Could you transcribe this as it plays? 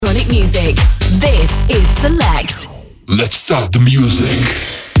electronic music. This is Select. Let's start the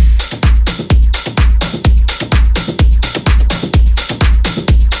music.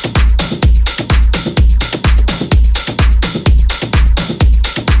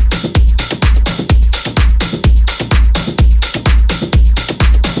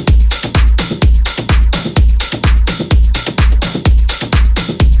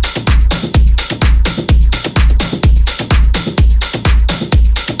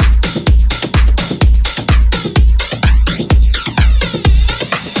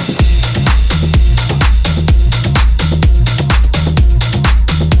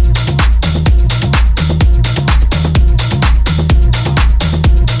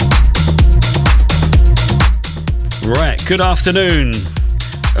 Good afternoon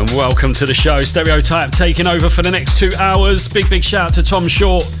and welcome to the show. Stereotype taking over for the next 2 hours. Big shout out to Tom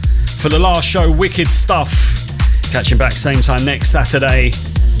Short for the last show, Wicked Stuff. Catching back same time next Saturday.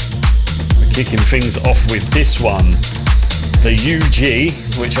 We're kicking things off with this one, the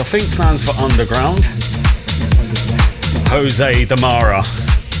UG, which I think stands for Underground. Jose Damara.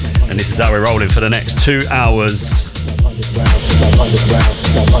 And this is how we're rolling for the next 2 hours.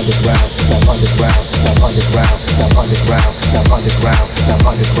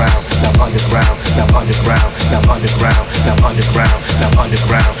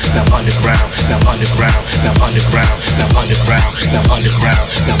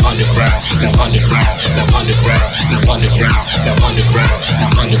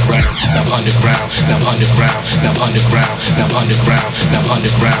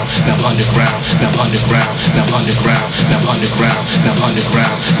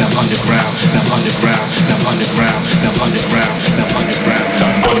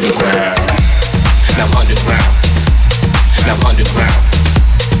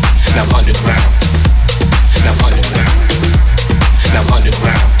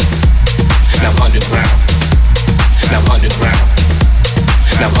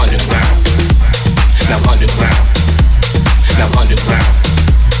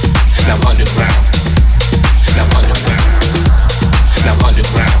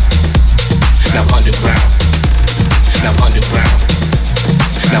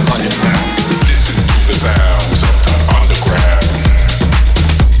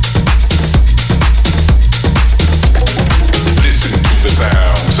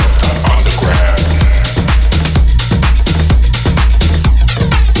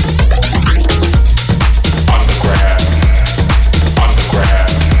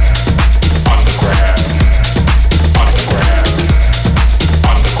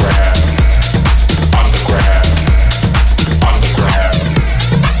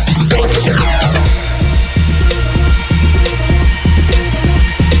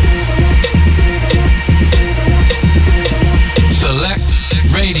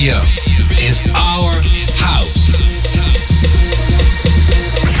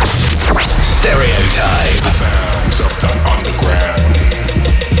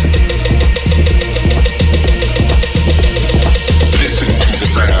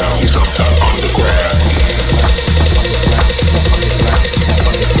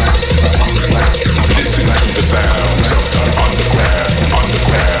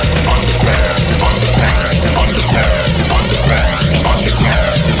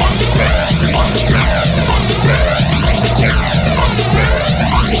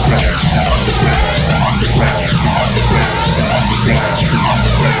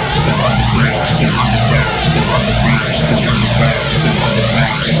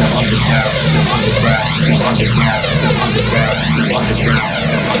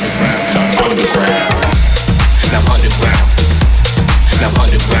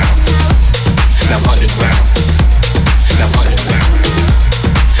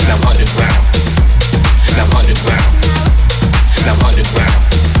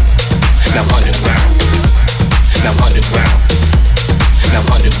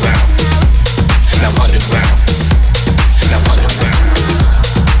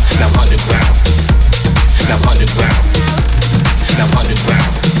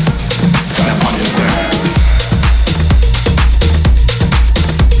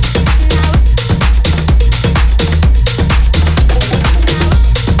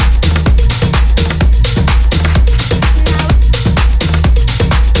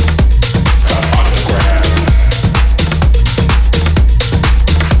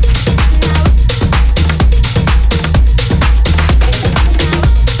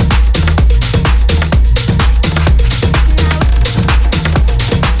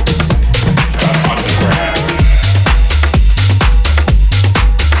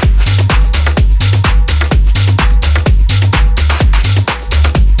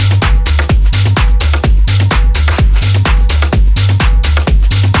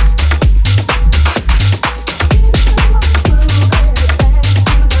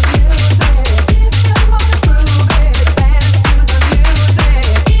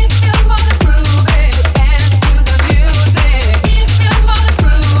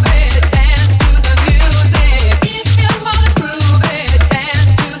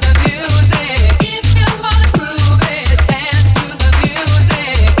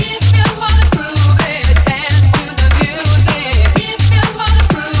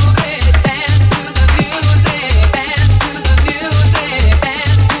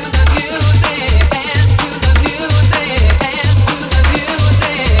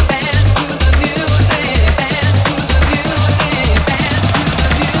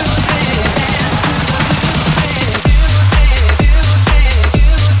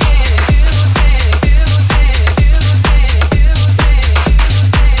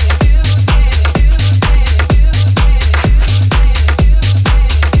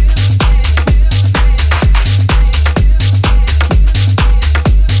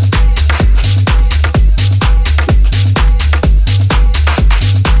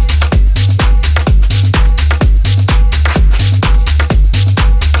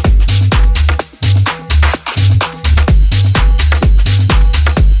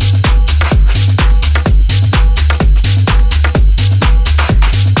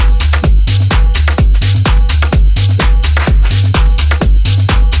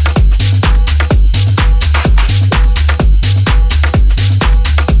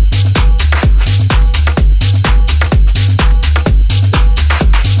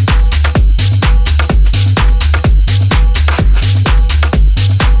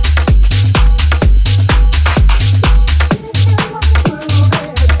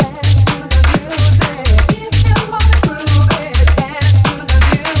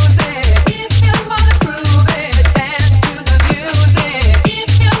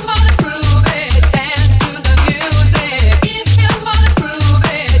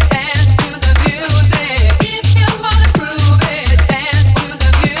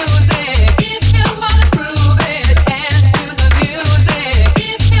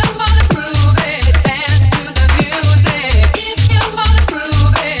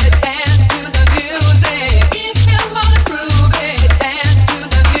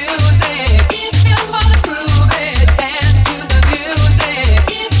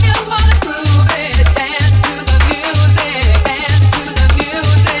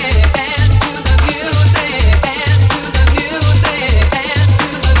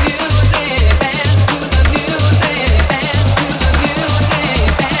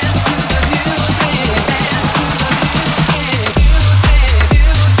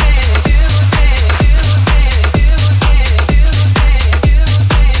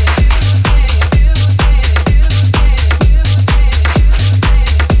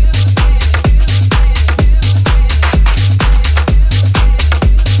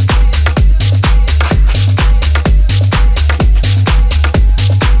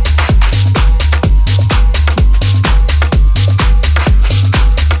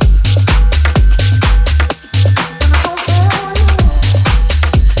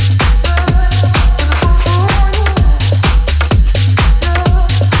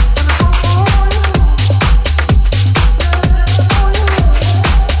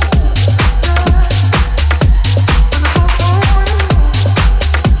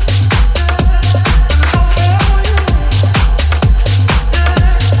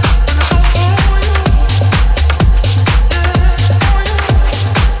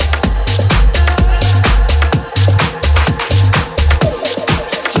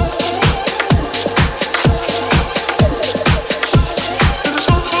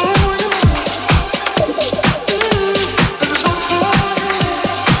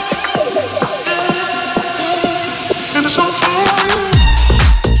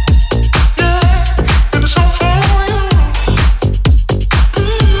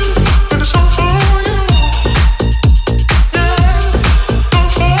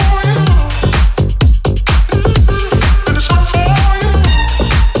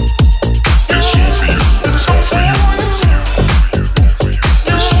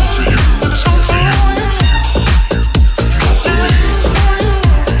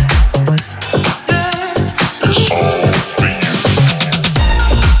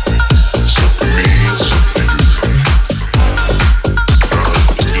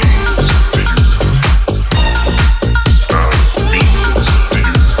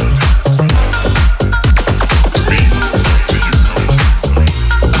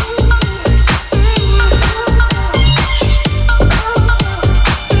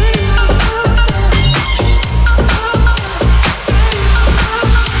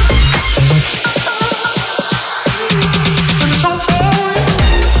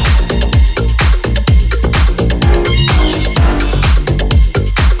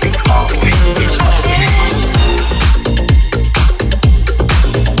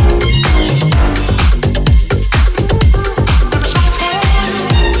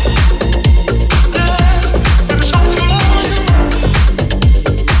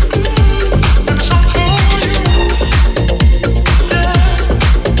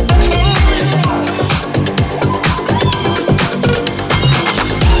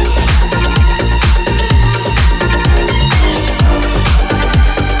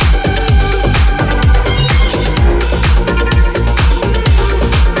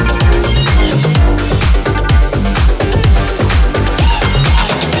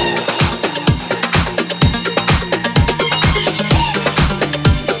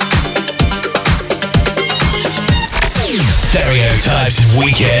 Stereotype's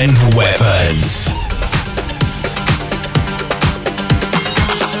Weekend Weapons.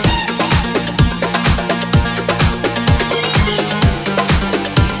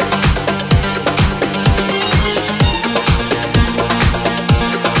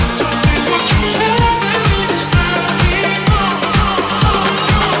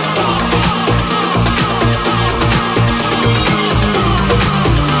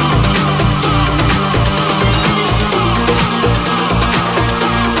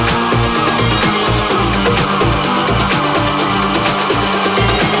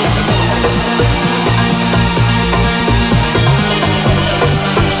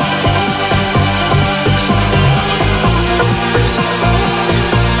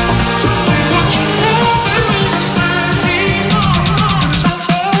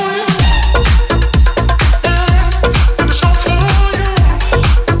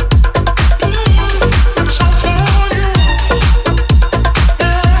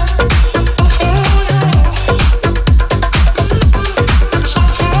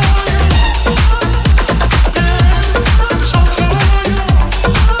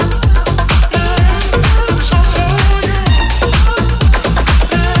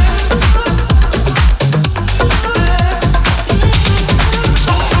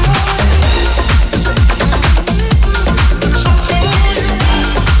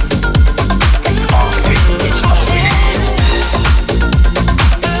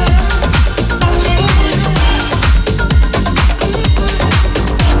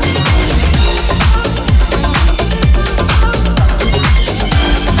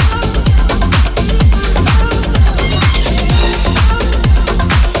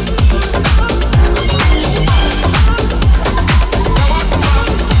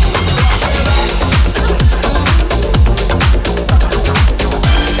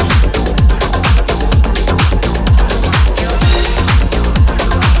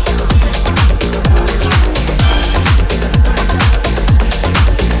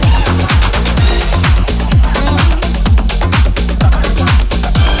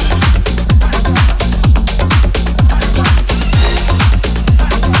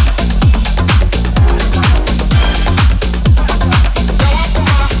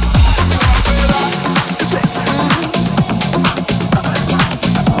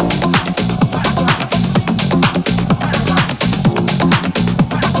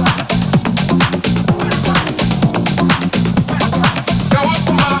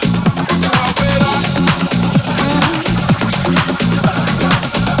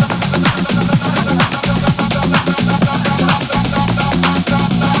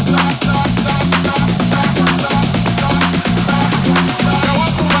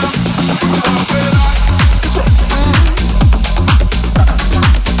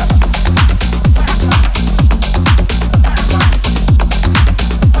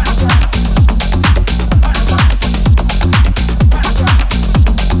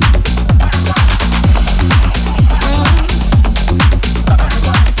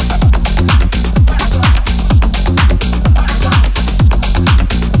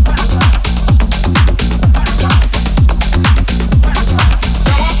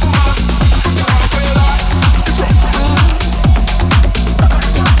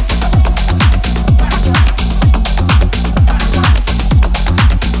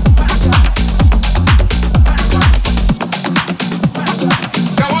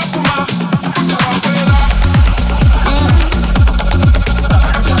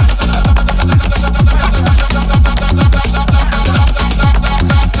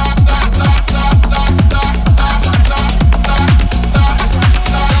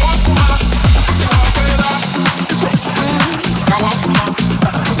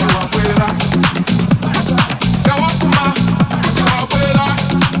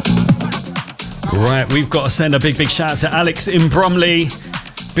 We've got to send a big shout out to Alex in Bromley.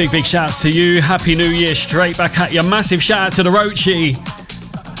 Big shouts to you. Happy New Year straight back at you. Massive shout out to the Rochi.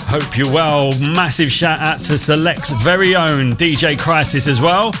 Hope you're well. Massive shout out to Select's very own DJ Crisis as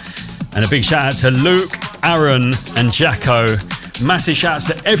well. And a big shout out to Luke, Aaron and Jacko. Massive shouts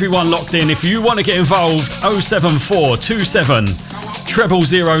to everyone locked in. If you want to get involved, 07427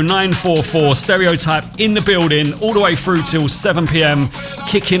 000944. Stereotype in the building all the way through till 7 p.m.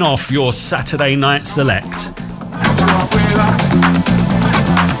 Kicking off your Saturday night select.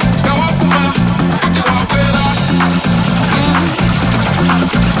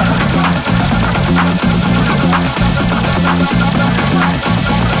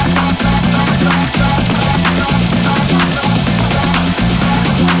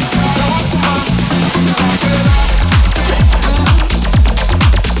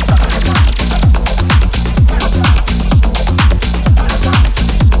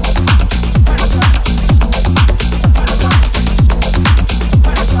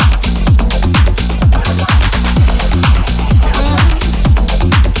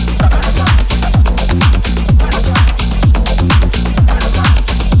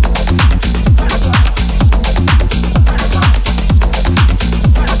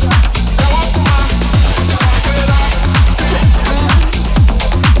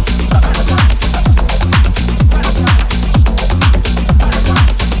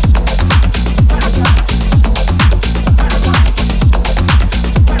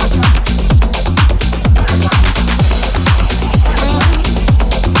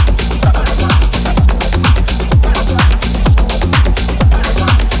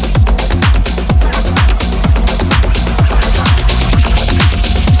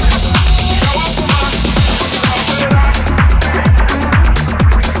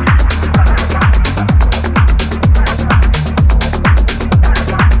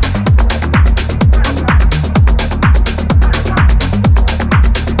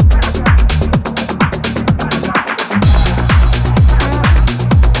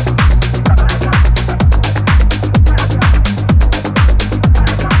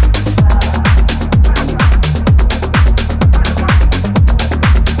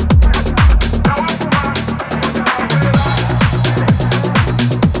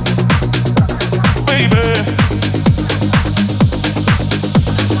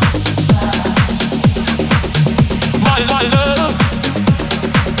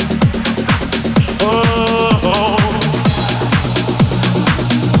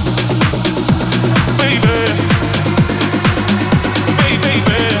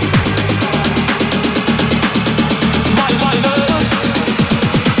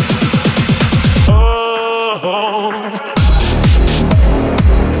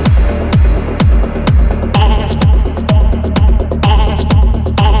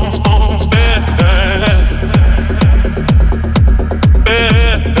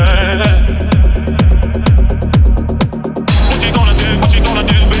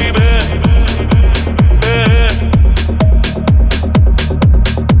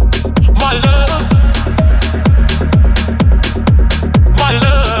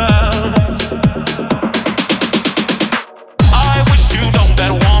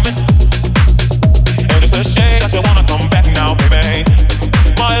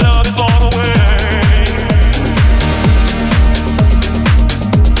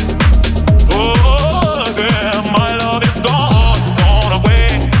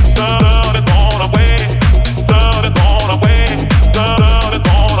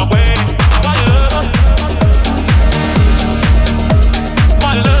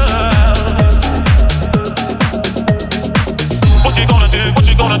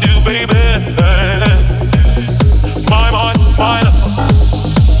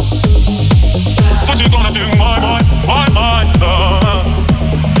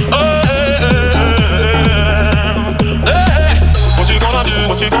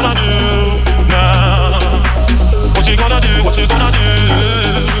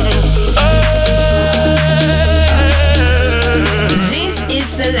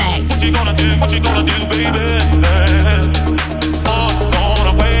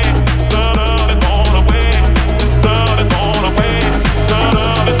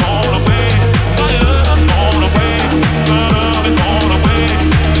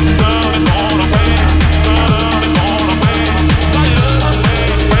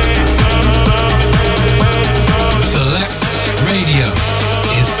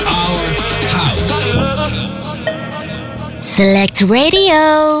 Select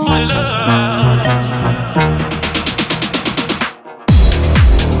Radio.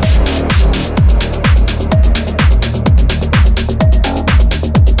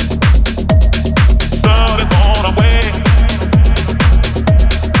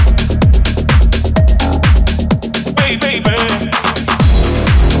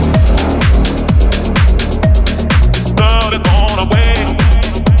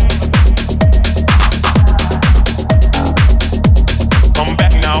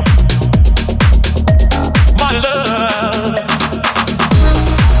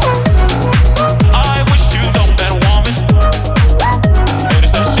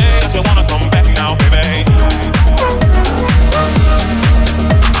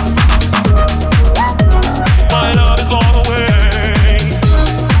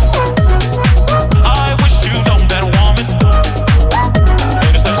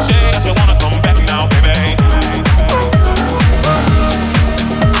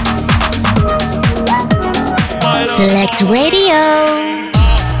 Select Radio.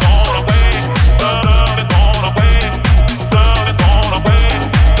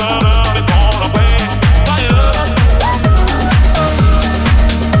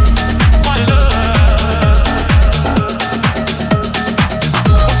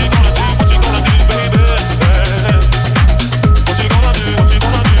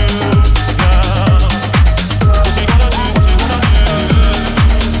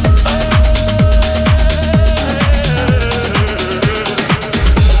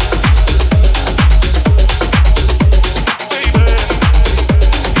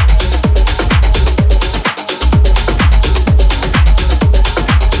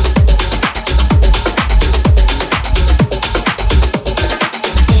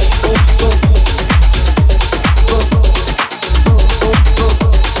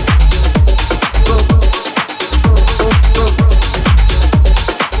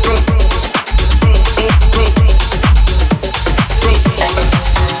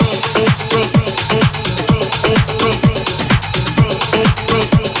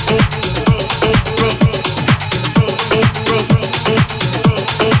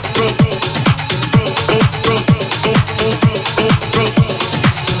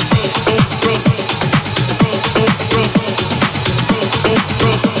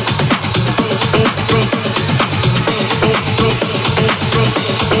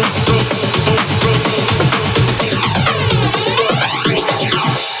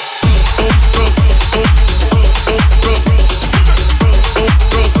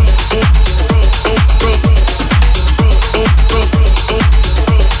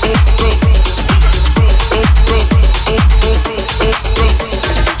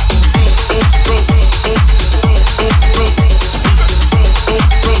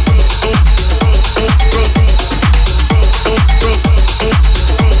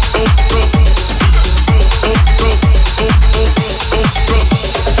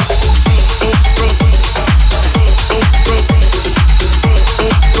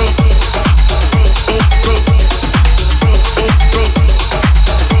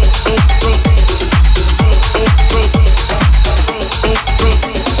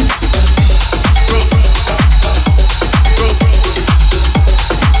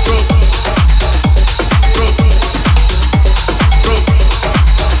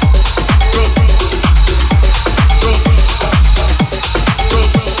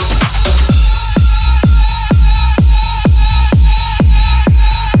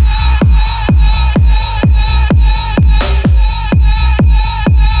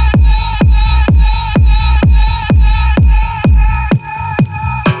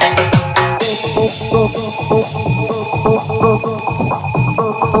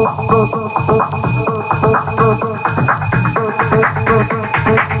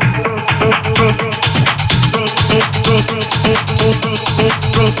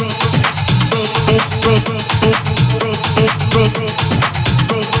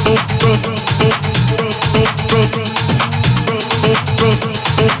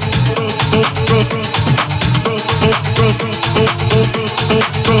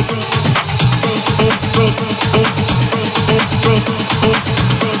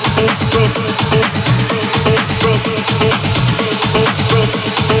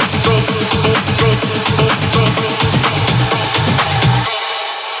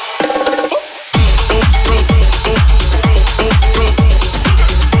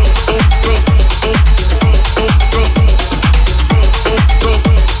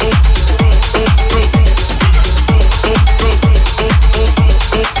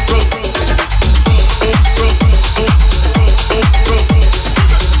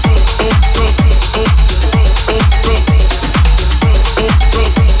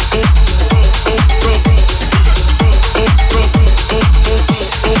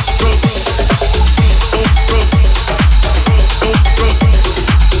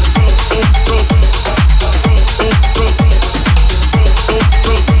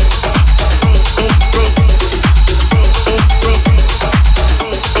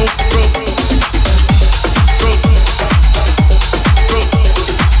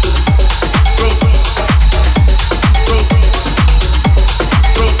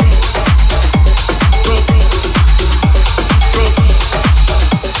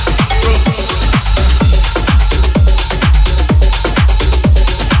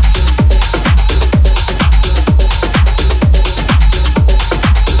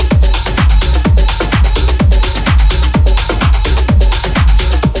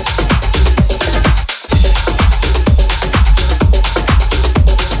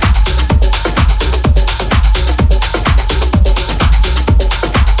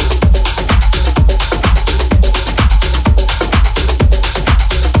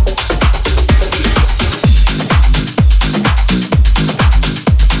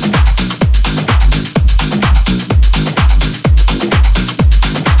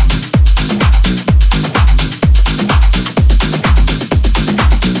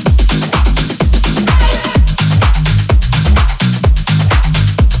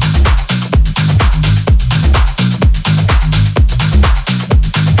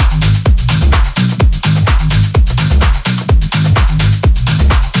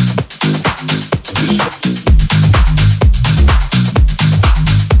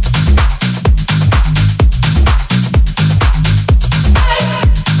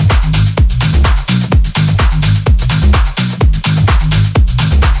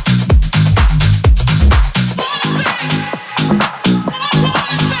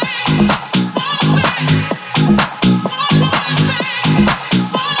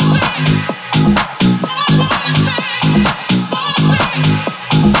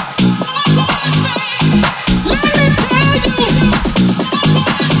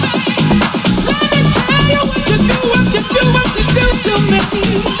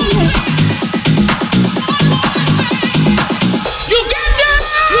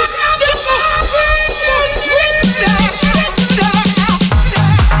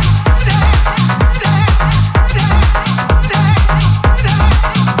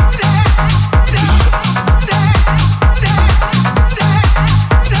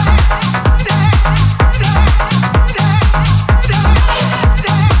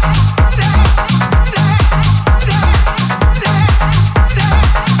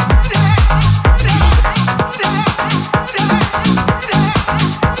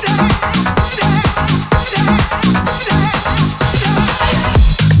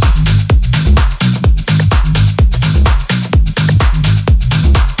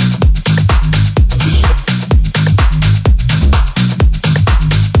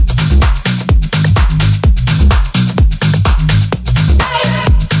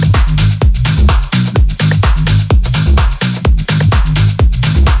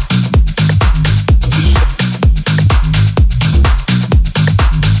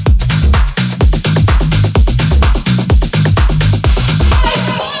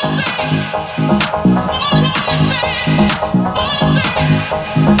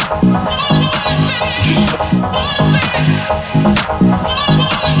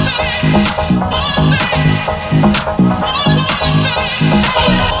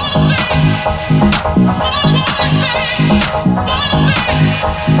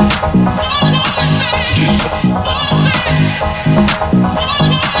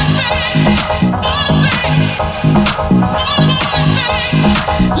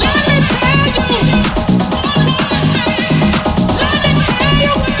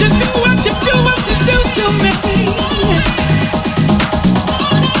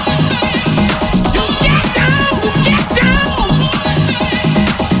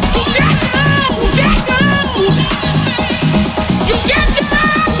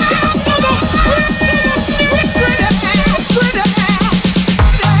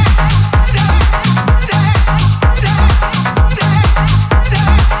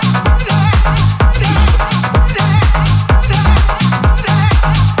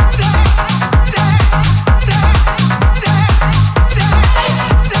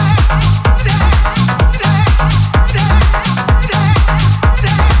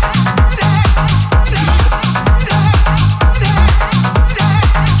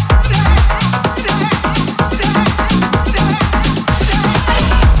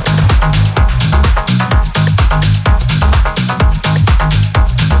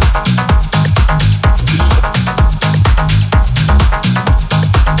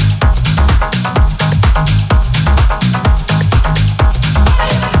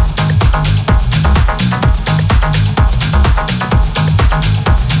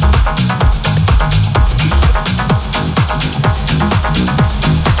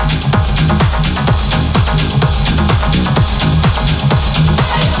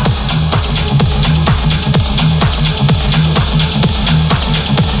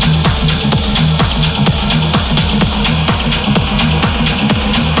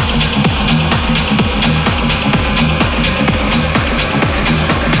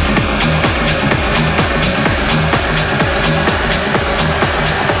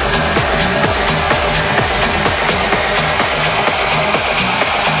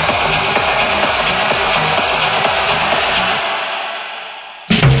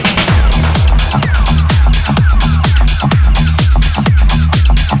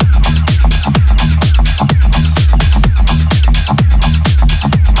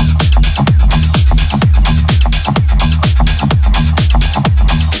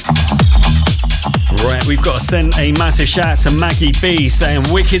 Right, we've got to send a massive shout out to Maggie B saying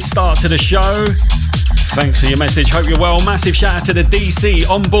wicked start to the show. Thanks for your message, hope you're well. Massive shout out to the DC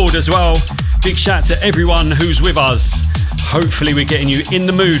on board as well. Big shout out to everyone who's with us. Hopefully we're getting you in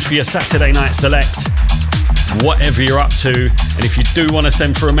the mood for your Saturday night select, whatever you're up to. And if you do want to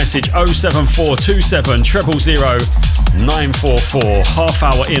send for a message, 07427 000 944. Half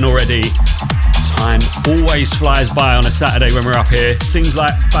hour in already. Time always flies by on a Saturday when we're up here. Seems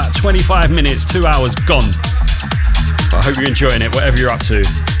like about 25 minutes, 2 hours gone. But I hope you're enjoying it, whatever you're up to.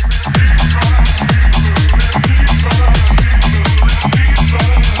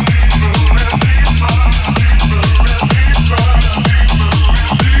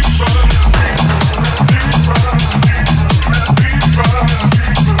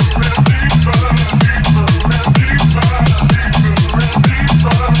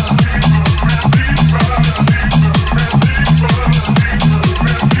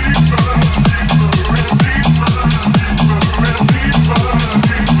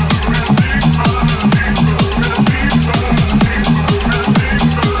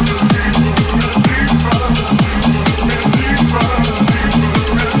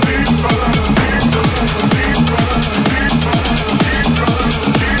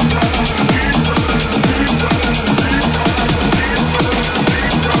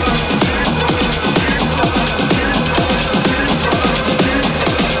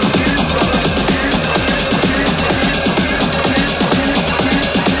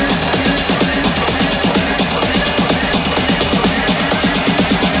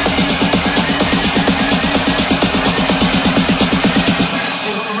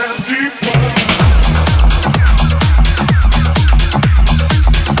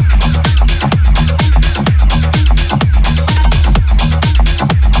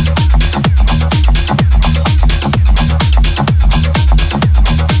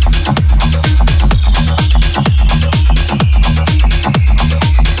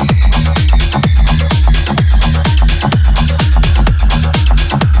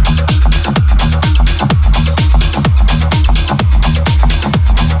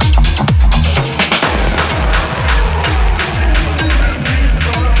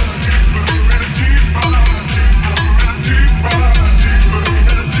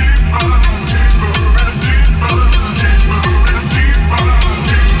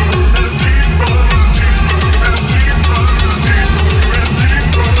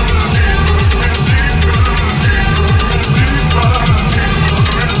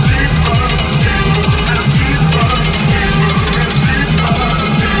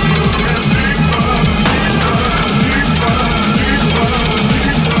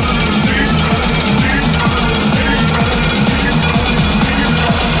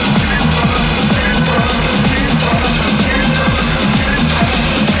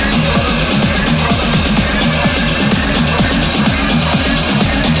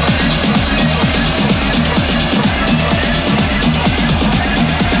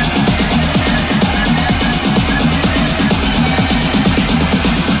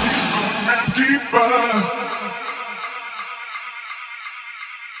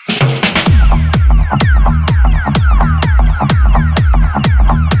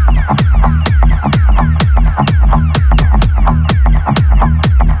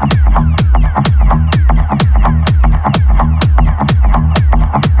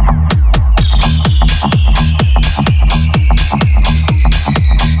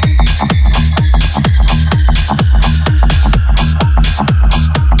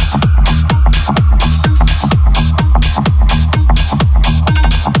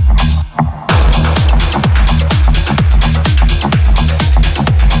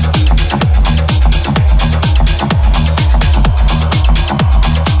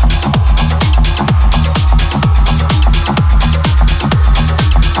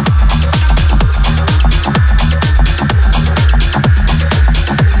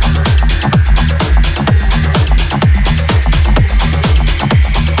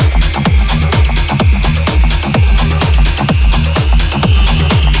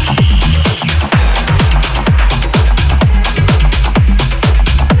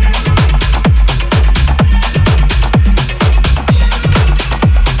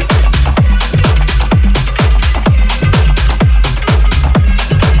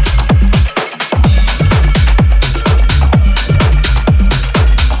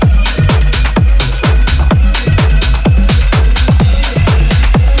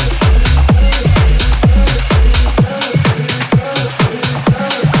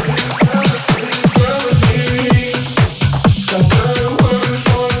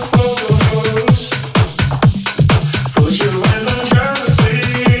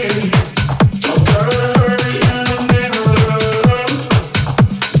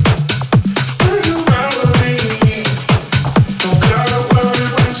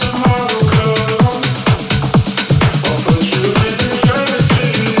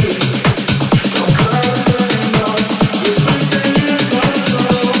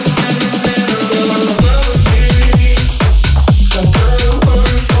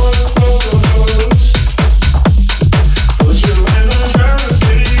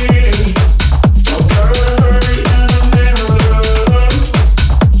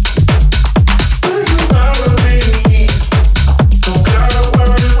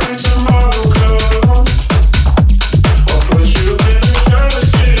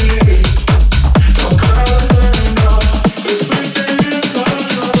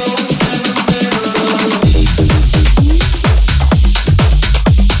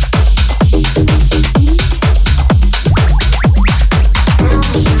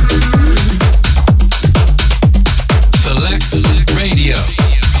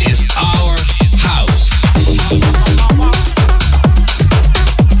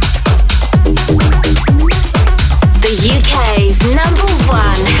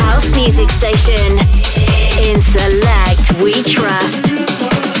 station. In Select, we trust.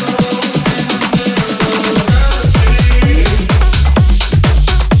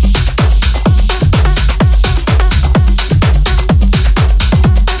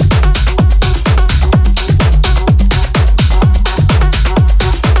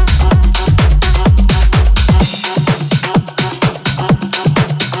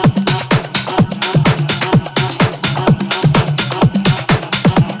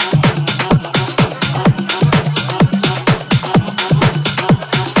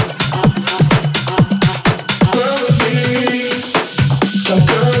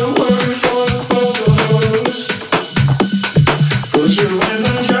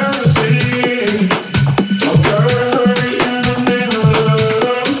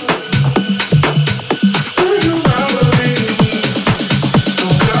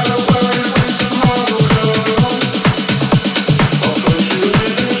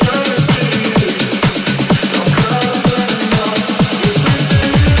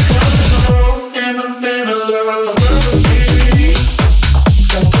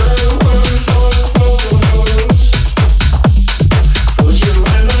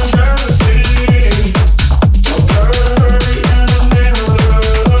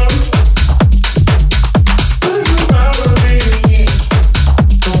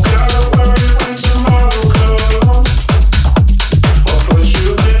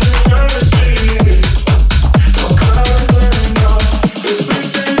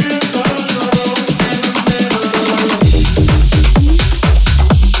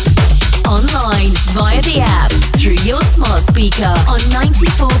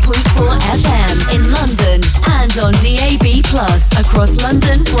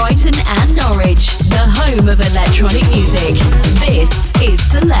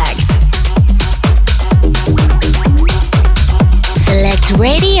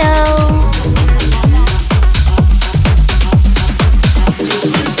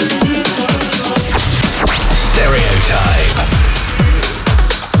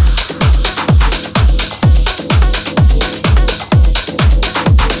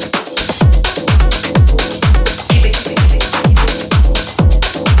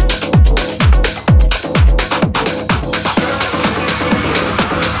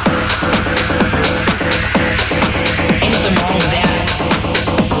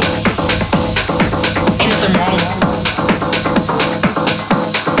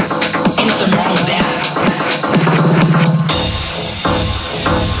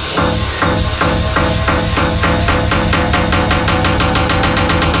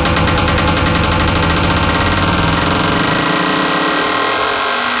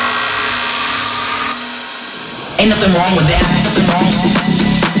 Ain't nothing wrong with that. Nothing wrong.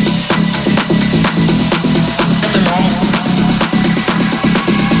 Nothing wrong.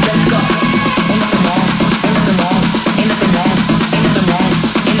 Let's go. Ain't nothing wrong. Ain't nothing wrong. Ain't nothing wrong. Ain't nothing wrong.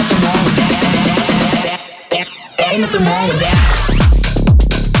 Ain't nothing wrong with that. Ain't nothing wrong with that.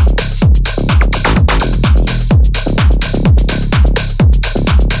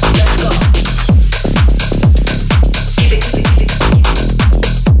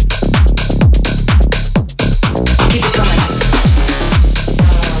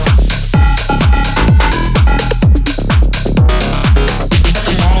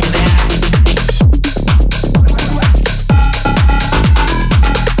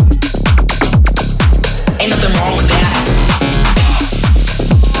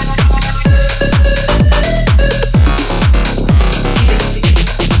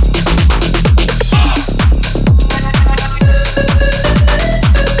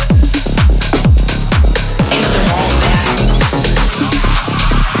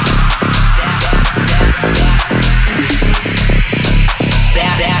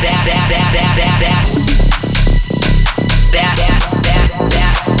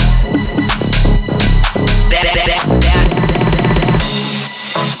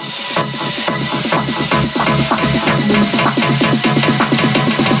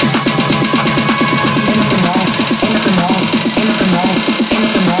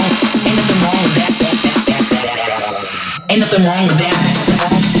 Ain't nothing wrong with that.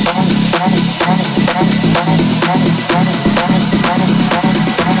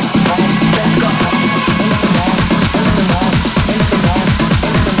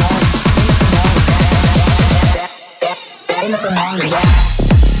 Let's go. Ain't nothing wrong with that.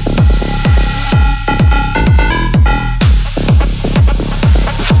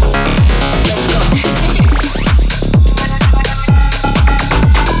 Let's go.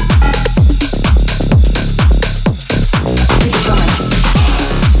 Keep it coming.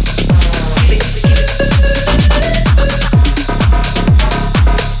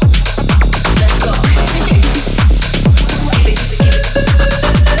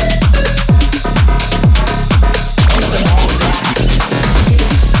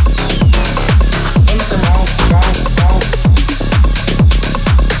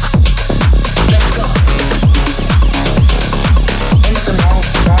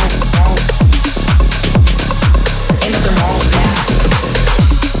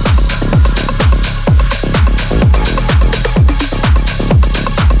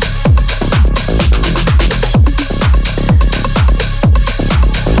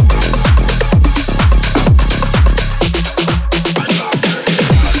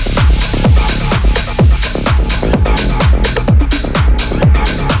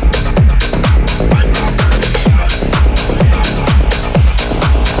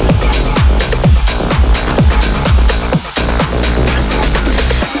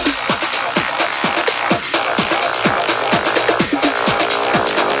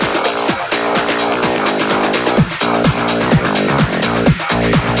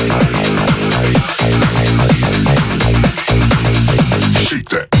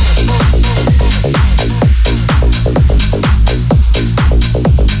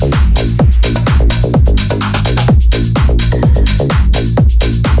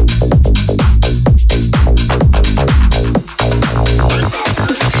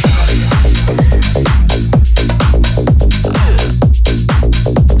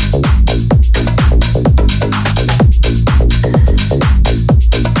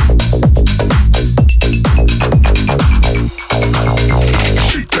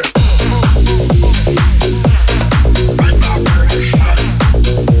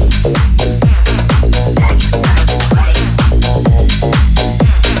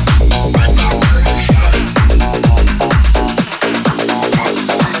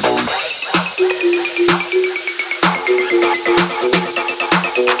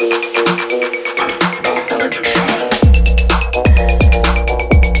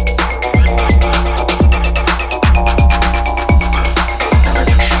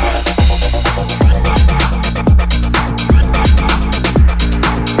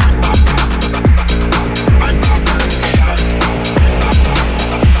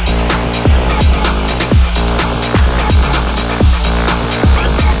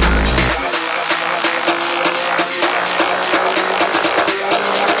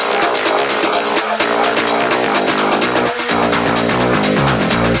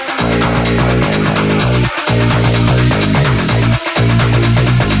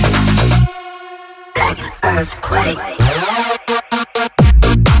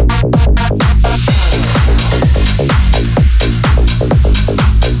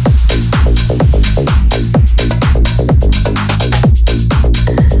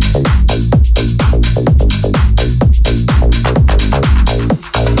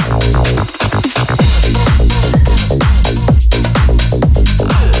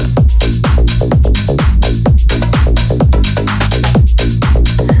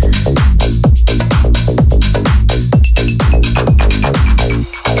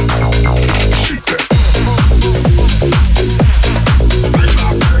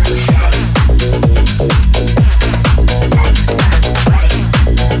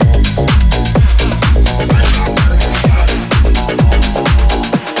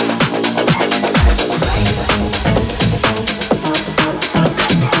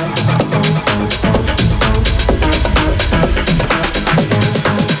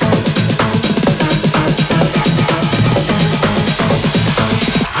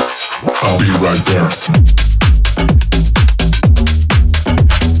 I'll be right there.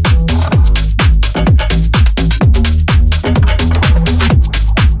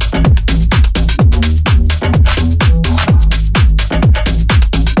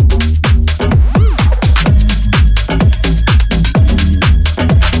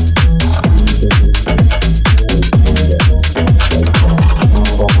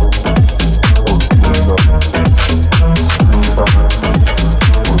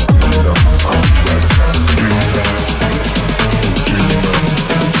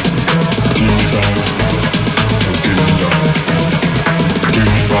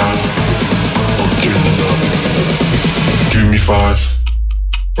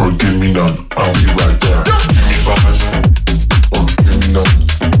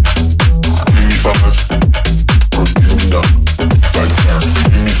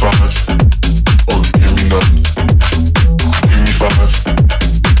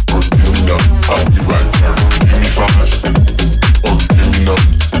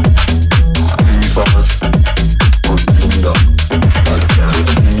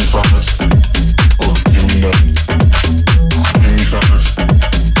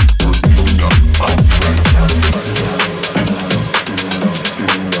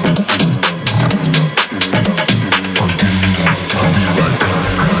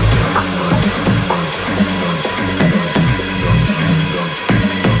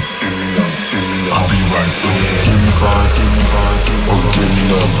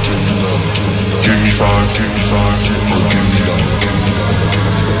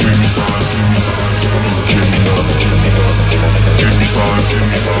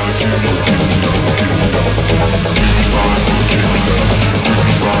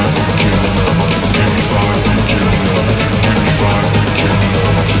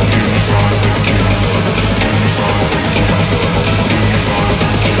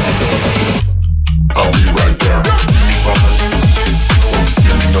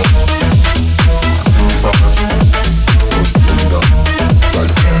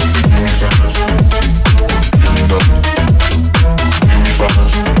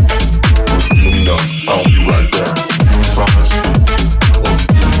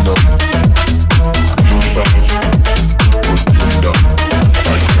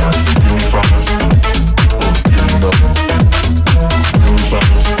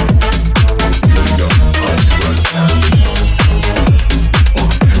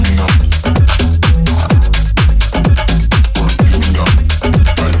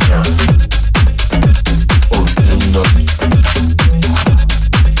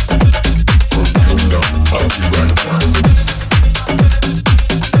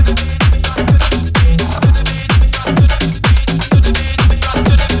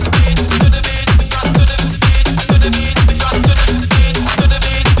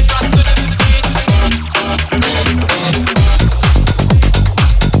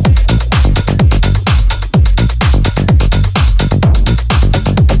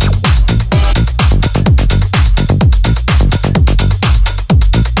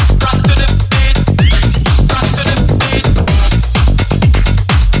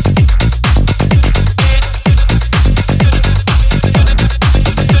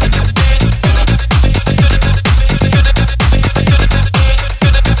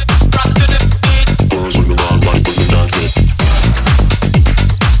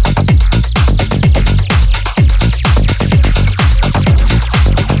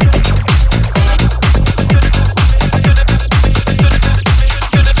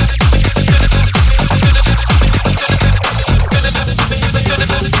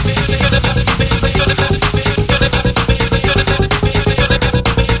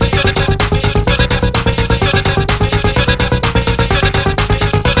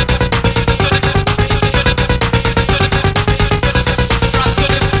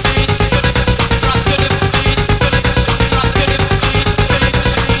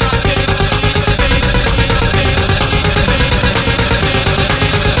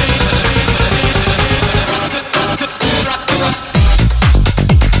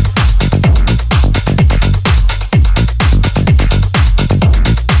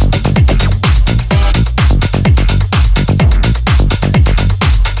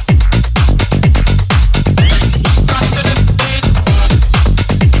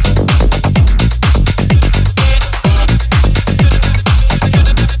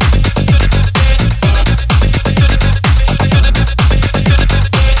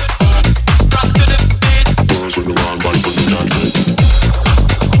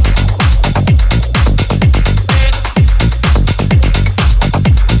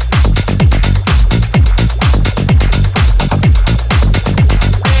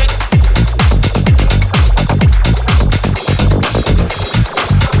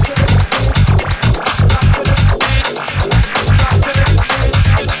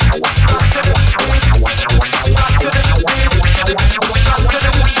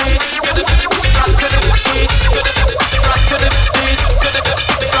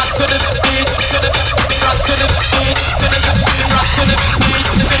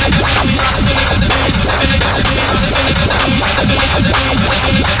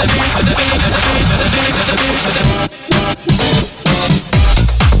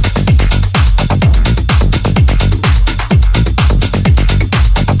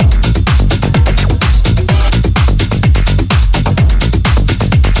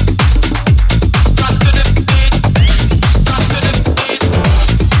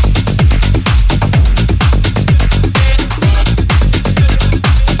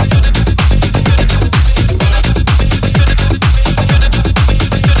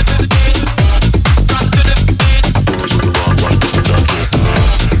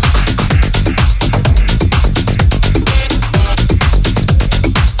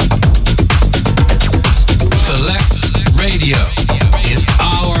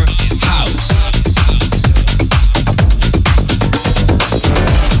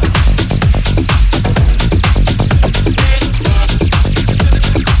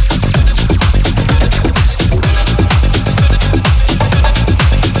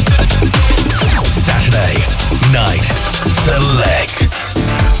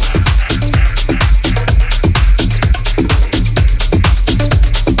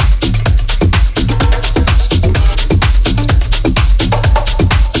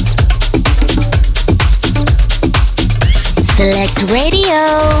 Select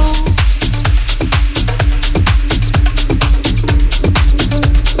Radio.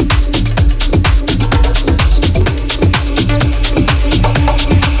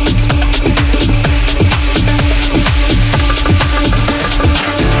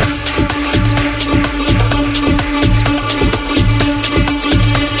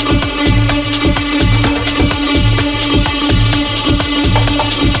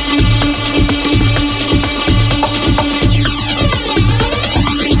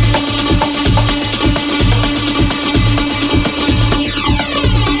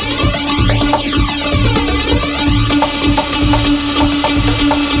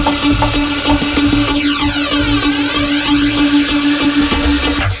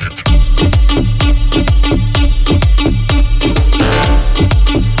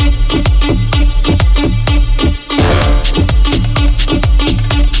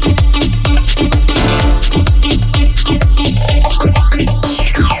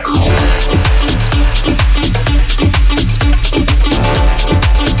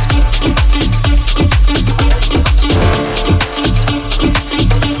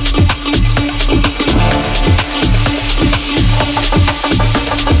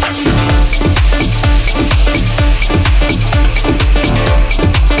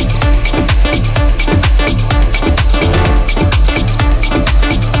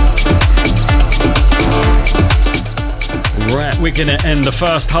 We're going to end the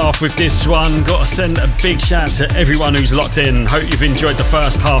first half with this one. Got to send a big shout to everyone who's locked in. Hope you've enjoyed the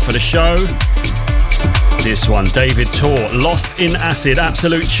first half of the show. This one, David Tor, Lost in Acid,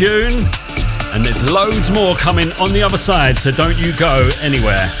 absolute tune. And there's loads more coming on the other side, so don't you go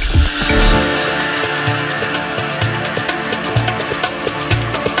anywhere.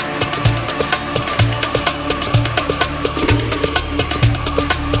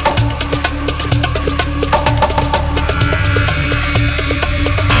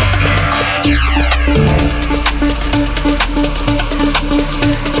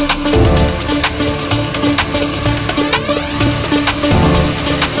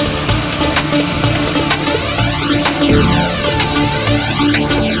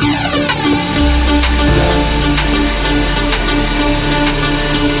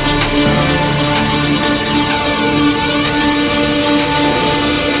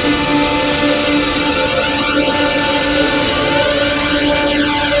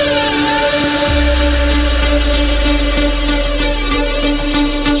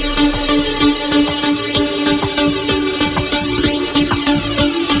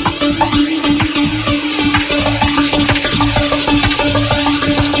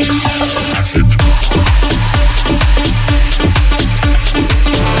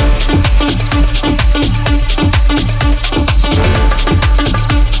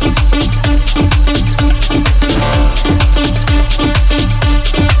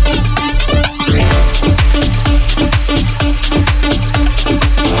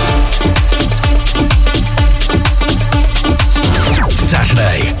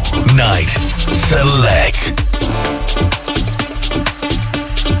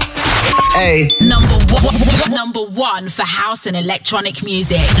 For house and electronic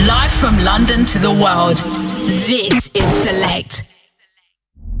music, live from London to the world. This is Select.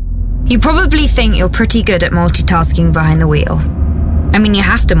 You probably think you're pretty good at multitasking behind the wheel. I mean, you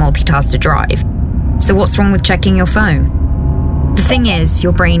have to multitask to drive. So what's wrong with checking your phone? The thing is,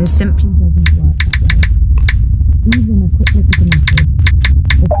 your brain simply doesn't work that way. Even a quick look at the message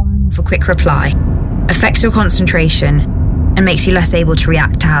quick reply, affects your concentration, and makes you less able to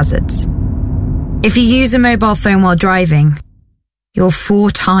react to hazards. If you use a mobile phone while driving, you're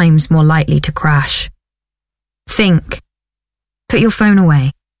 4 times more likely to crash. Think. Put your phone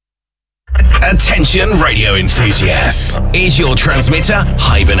away. Attention radio enthusiasts. Is your transmitter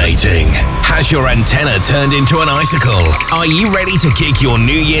hibernating? Has your antenna turned into an icicle? Are you ready to kick your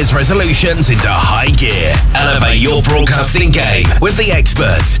New Year's resolutions into high gear? Elevate your broadcasting game with the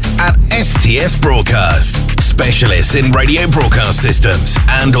experts at STS Broadcast, specialists in radio broadcast systems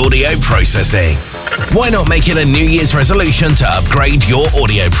and audio processing. Why not make it a New Year's resolution to upgrade your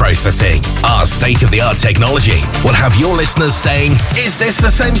audio processing? Our state-of-the-art technology will have your listeners saying, "Is this the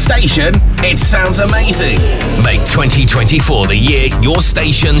same station? It sounds amazing." Make 2024 the year your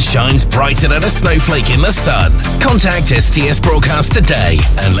station shines brighter than a snowflake in the sun. Contact STS Broadcast today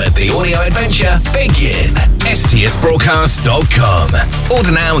and let the audio adventure begin. STSBroadcast.com.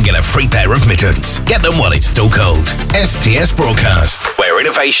 Order now and get a free pair of mittens. Get them while it's still cold. STS Broadcast, where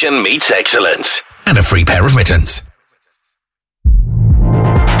innovation meets excellence. And a free pair of mittens.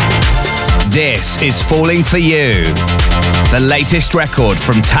 This is Falling For You, the latest record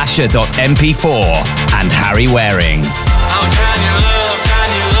from Tasha.mp4 and Harry Waring. How can you love when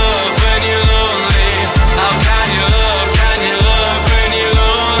you're lonely? How can you love when you're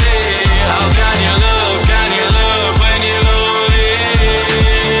lonely? How can you love when you're lonely?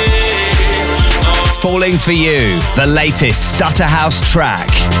 Falling For You, the latest Stutter House track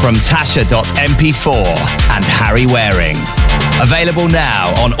from Tasha.mp4 and Harry Waring. Available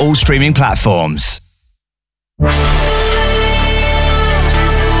now on all streaming platforms.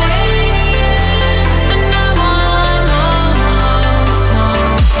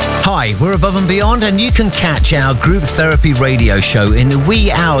 Hi, we're Above and Beyond, and you can catch our group therapy radio show in the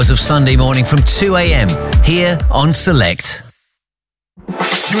wee hours of Sunday morning from 2 a.m. here on Select.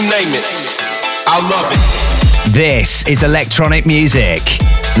 You name it, I love it. This is electronic music,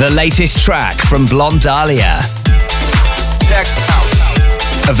 the latest track from Blonde Dahlia. Tech house.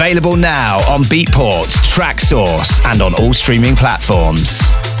 Available now on Beatport, Tracksource, and on all streaming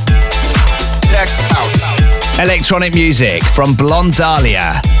platforms. Tech house. Electronic music from Blonde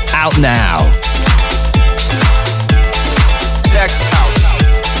Dahlia, out now. Tech house.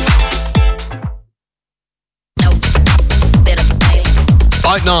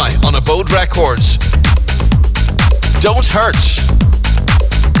 Out now on Abode Records. Don't Hurt.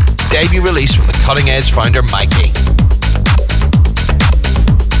 Debut release from the Cutting Edge founder Mikey.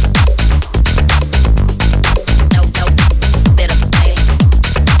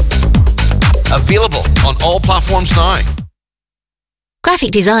 Available on all platforms now.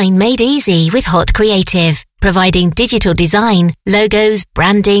 Graphic design made easy with Hot Creative, providing digital design, logos,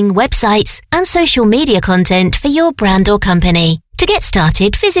 branding, websites, and social media content for your brand or company. To get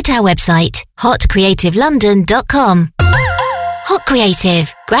started, visit our website, hotcreativelondon.com. Hot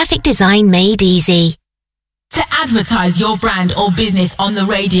Creative, graphic design made easy. To advertise your brand or business on the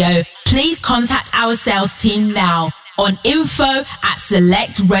radio, please contact our sales team now on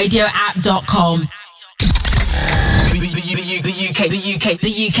info@selectradioapp.com.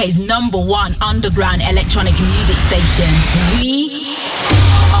 The UK's #1 underground electronic music station. We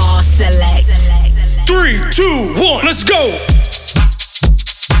are Select. 3, 2, 1, let's go!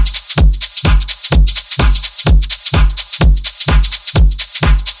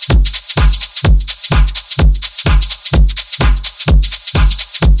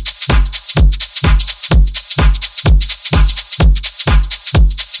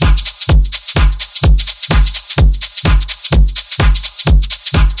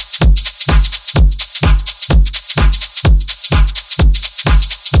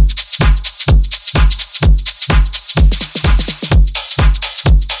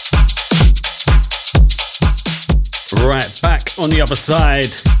 Right, back on the other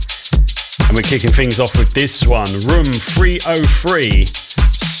side. And we're kicking things off with this one. Room 303.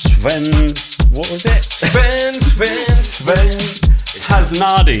 Sven... What was it? Sven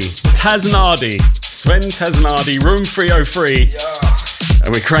Tasnadi. Sven Tasnadi, Room 303. Yeah.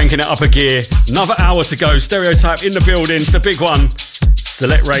 And we're cranking it up a gear. Another hour to go. Stereotype in the building. It's the big one.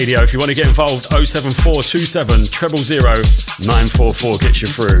 Select Radio. If you want to get involved, 07427 000 944 gets you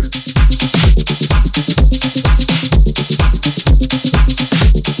through.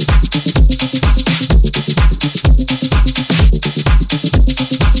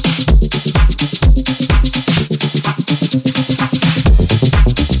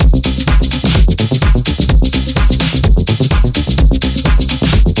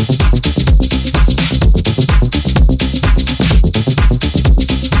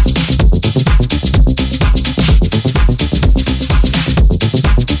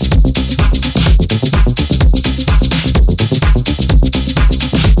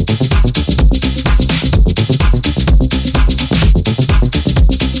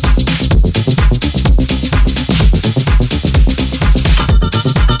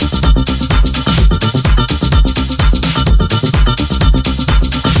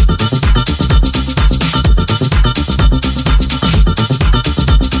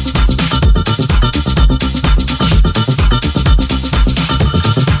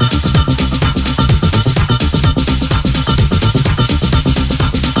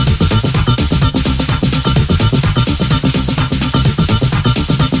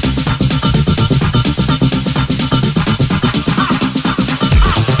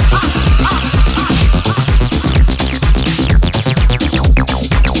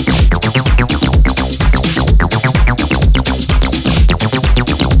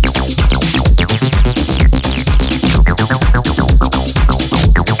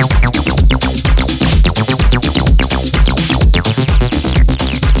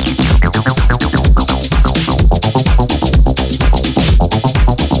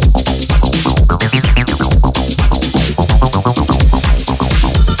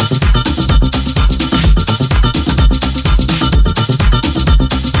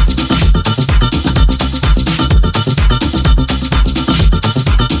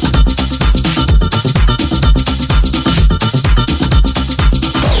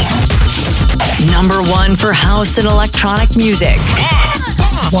 number one for house and electronic music.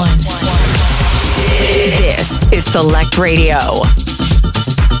 One. This is Select Radio.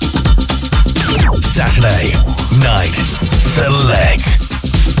 Saturday Night Select.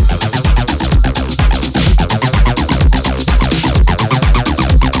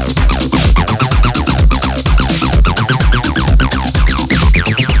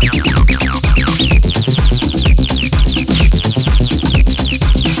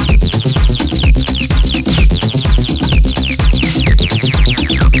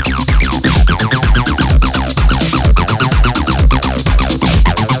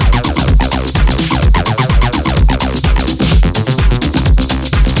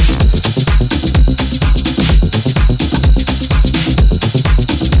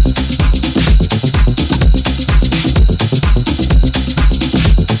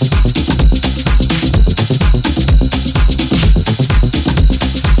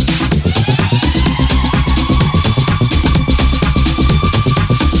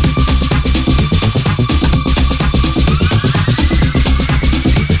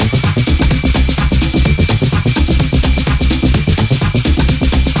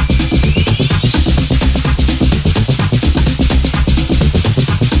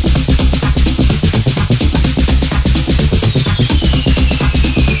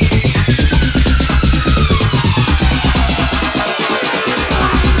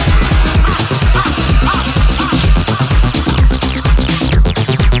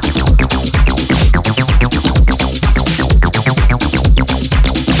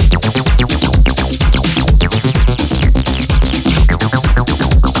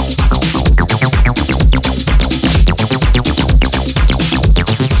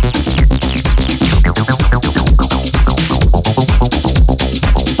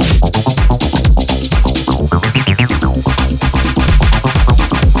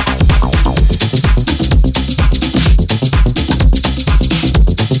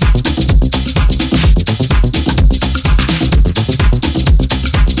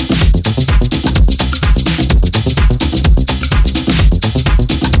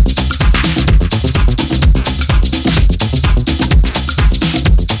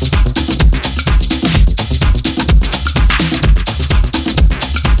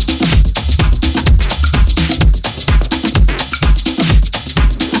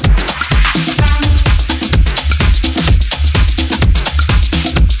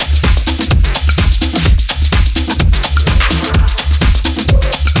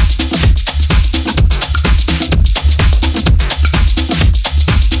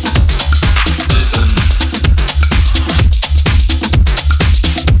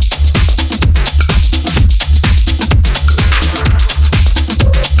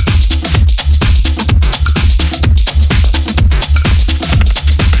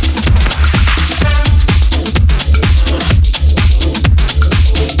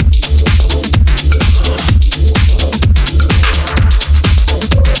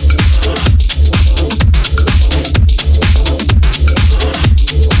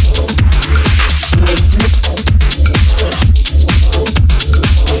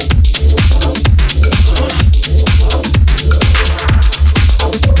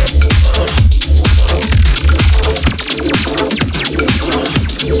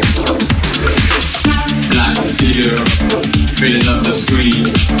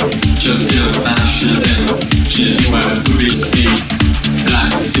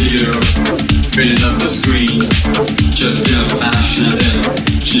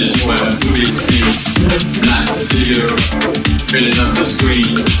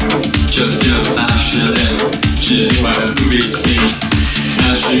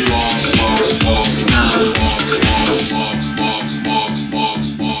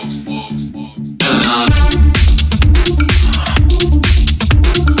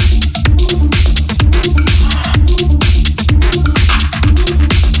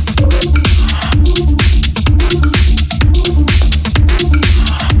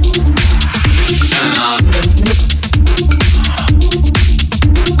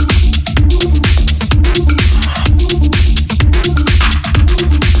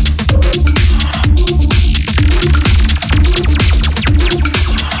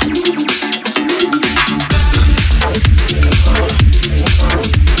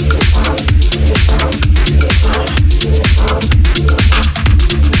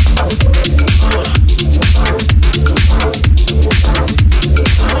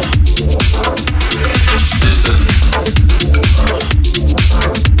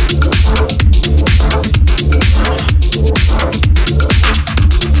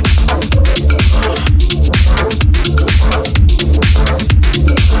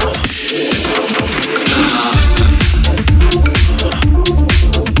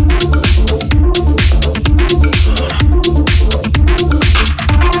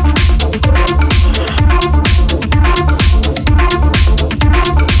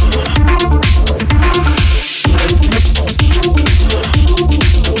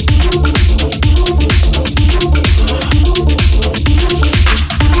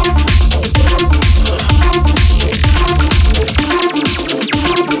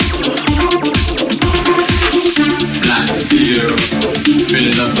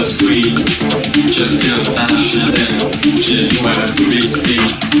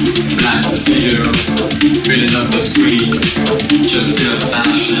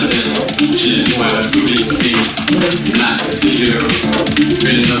 Black figure,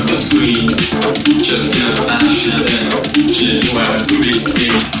 reading up the screen, just in a fashion, she's wearing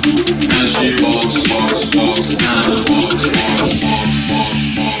greasy, and she walks, and walks,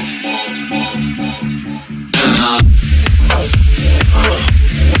 and I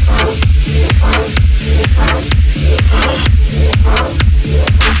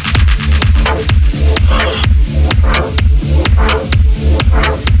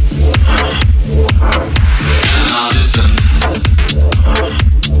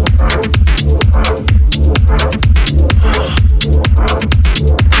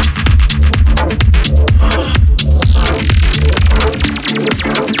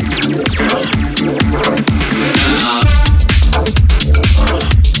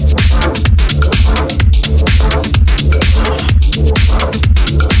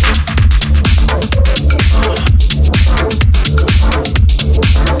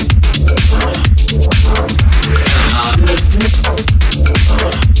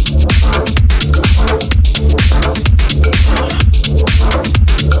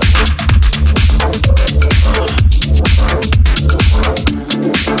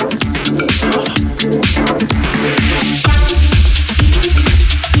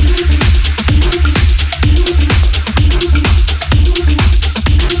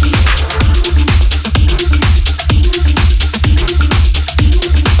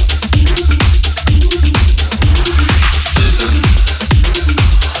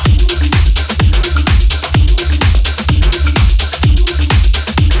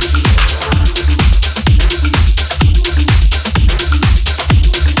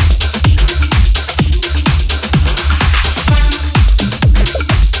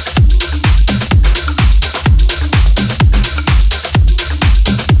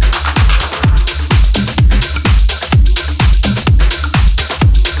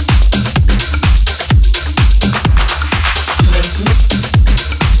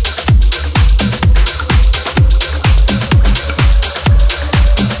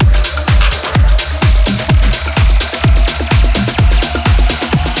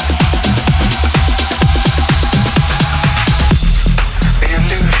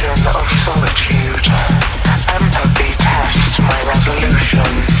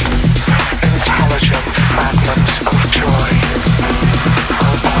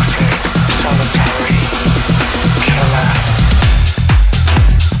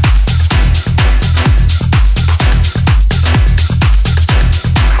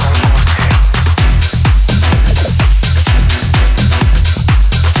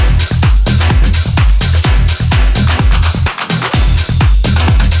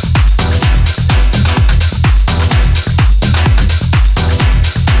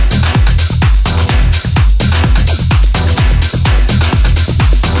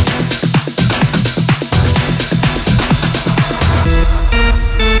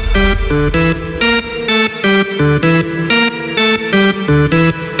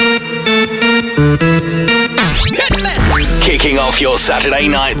Kicking off your Saturday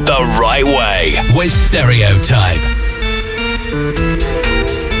night the right way with Stereotype.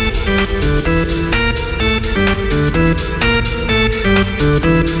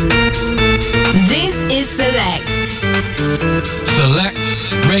 This is Select. Select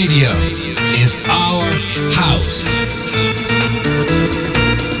Radio is our house.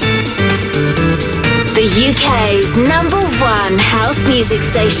 The UK's #1 house music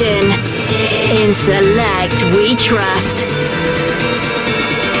station. In Select we trust.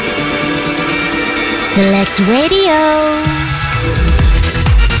 Select Radio.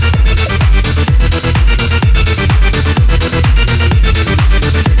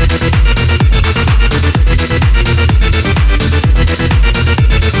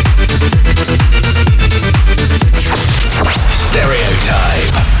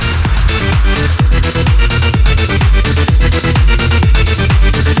 Stereotype.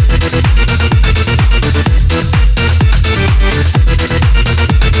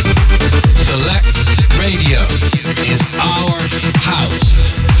 Select Radio is our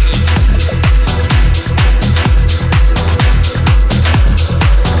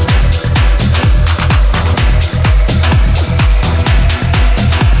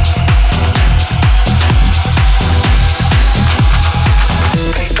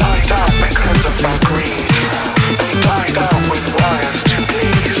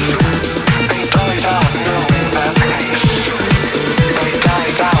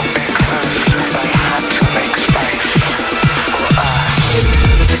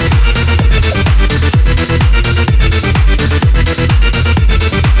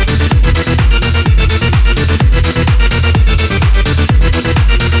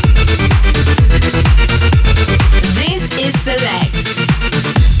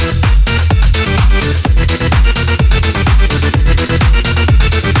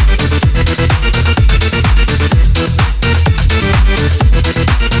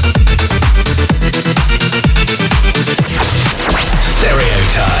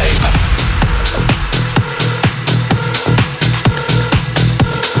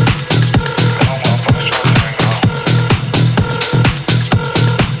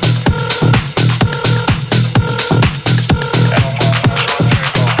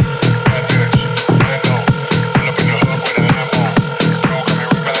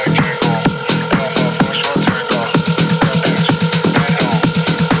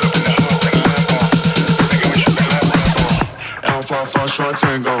Foxtrot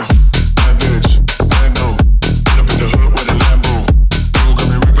Tango. Bad bitch, I know. Pull up in the hood with a Lambo. You got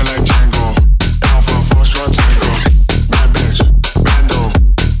me ripping like Django. Alpha Foxtrot Tango. Bad bitch, Bando.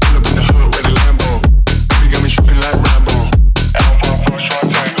 Pull up in the hood with a Lambo. You got me shooting like Rambo. Alpha Foxtrot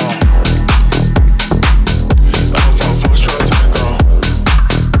Tango. Alpha Foxtrot Tango.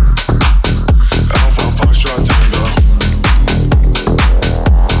 Alpha Foxtrot Tango.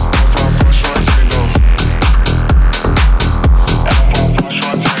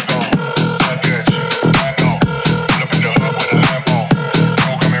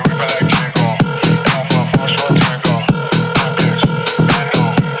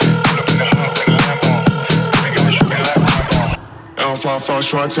 Alpha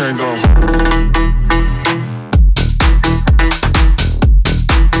Foxtrot Tango. Alpha Foxtrot Tango.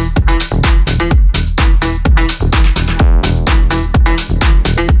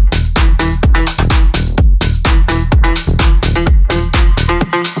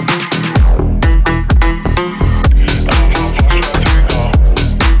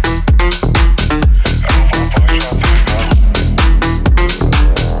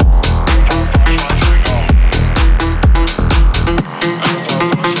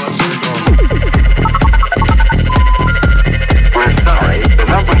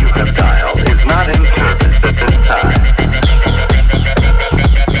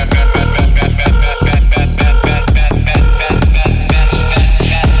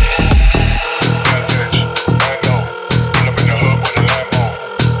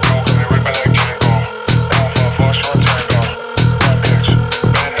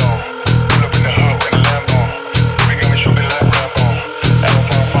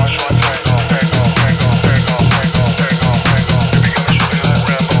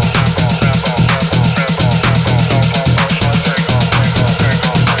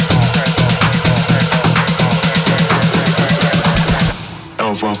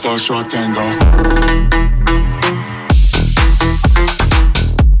 Alpha Foxtrot Tango.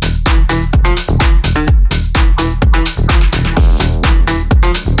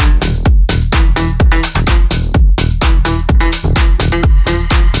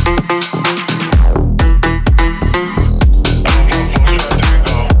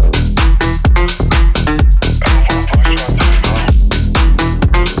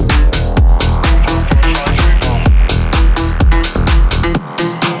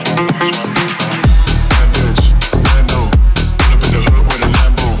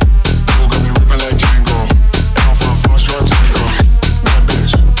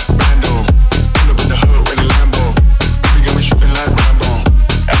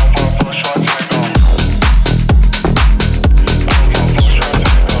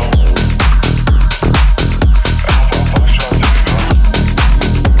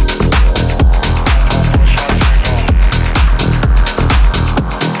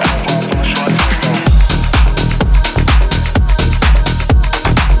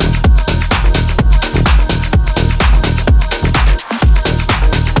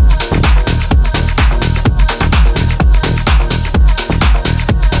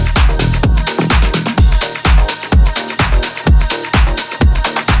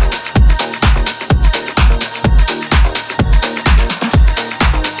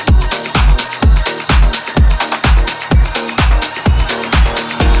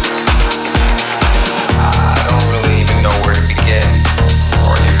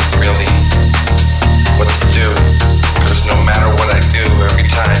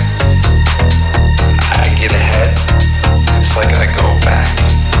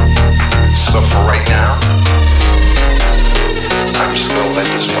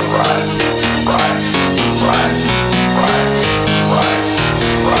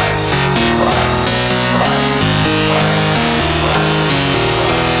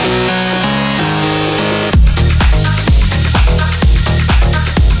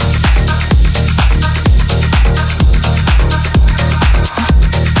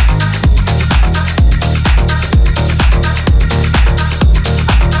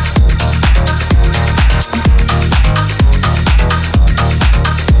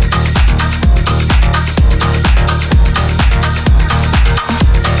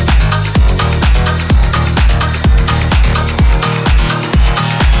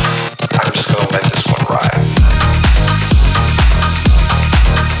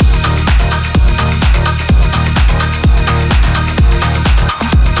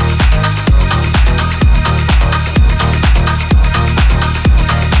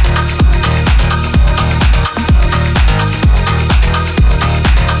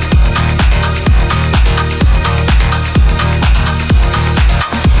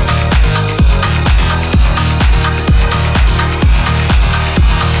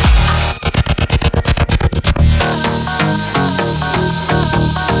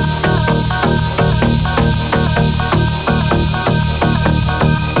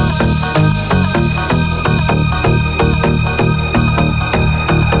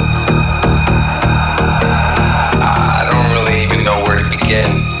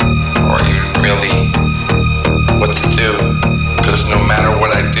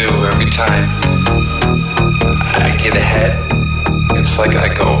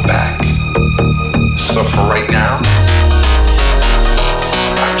 for right now,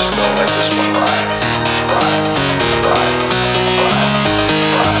 I'm just gonna let this one ride. Ride, ride, ride, ride,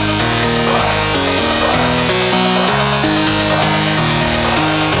 ride, ride,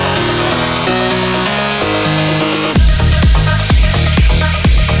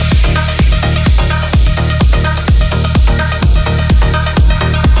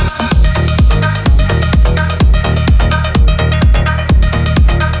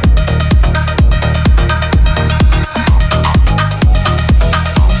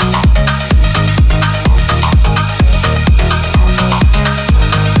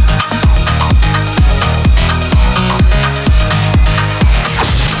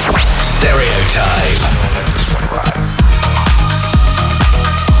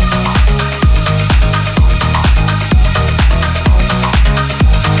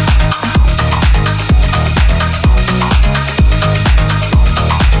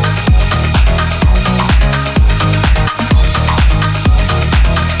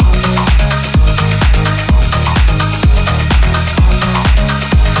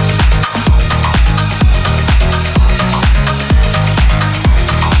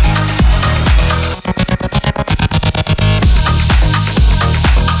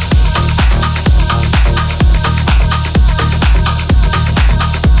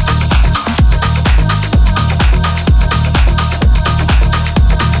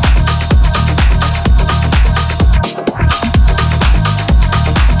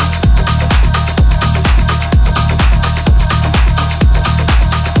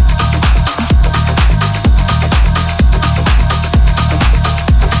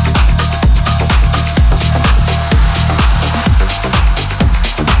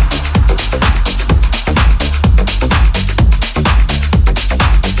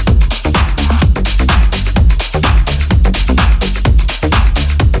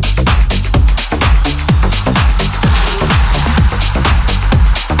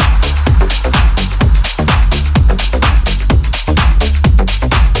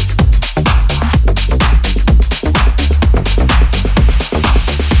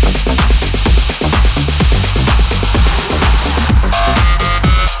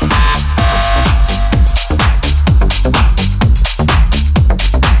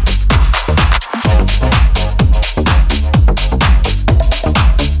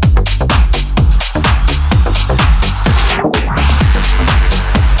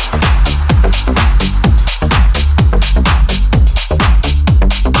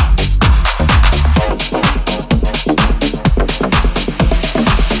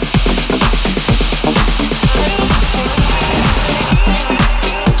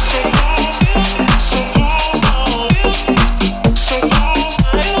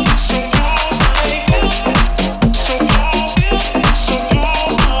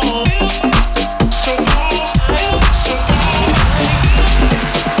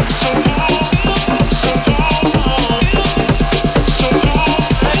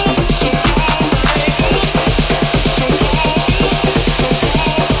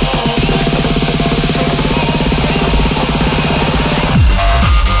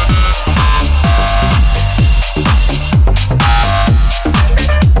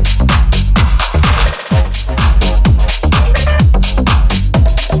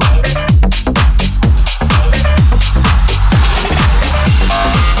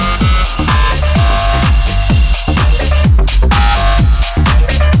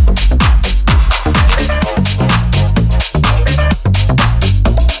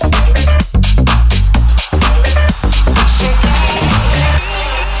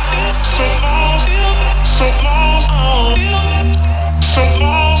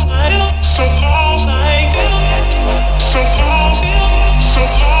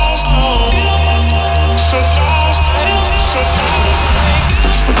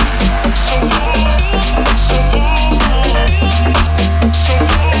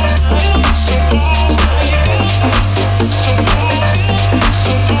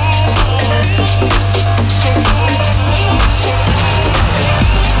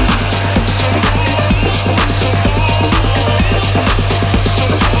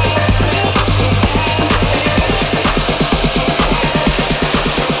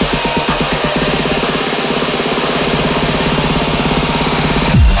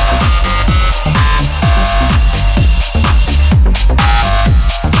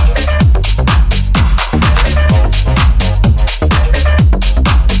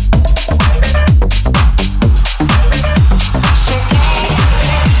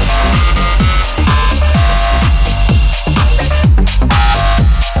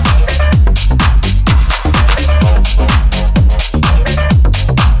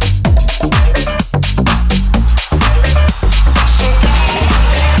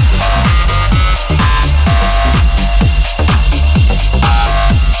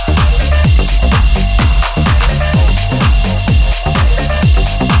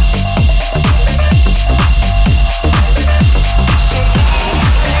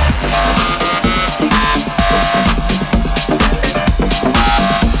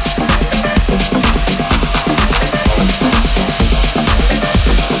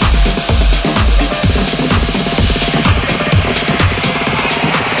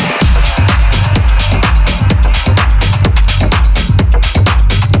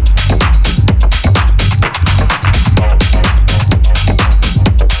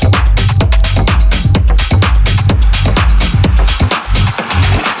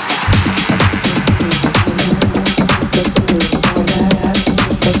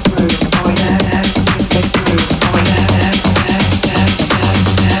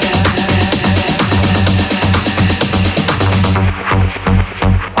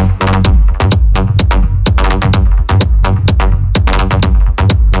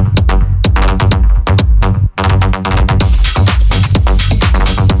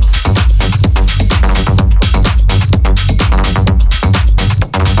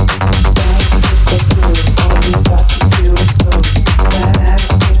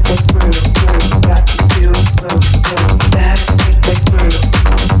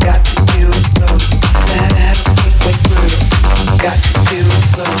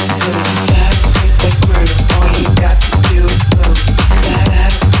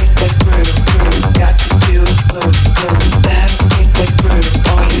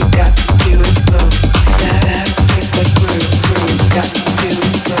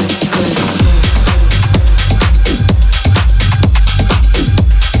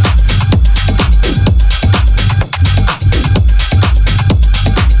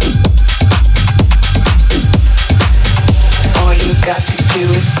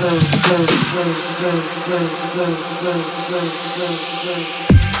 All you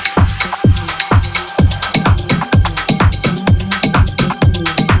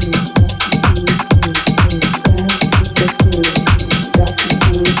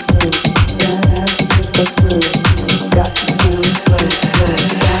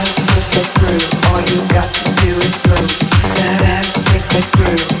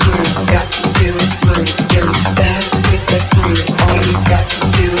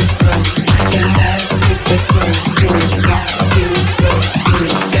got to do is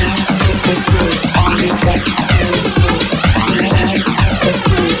move.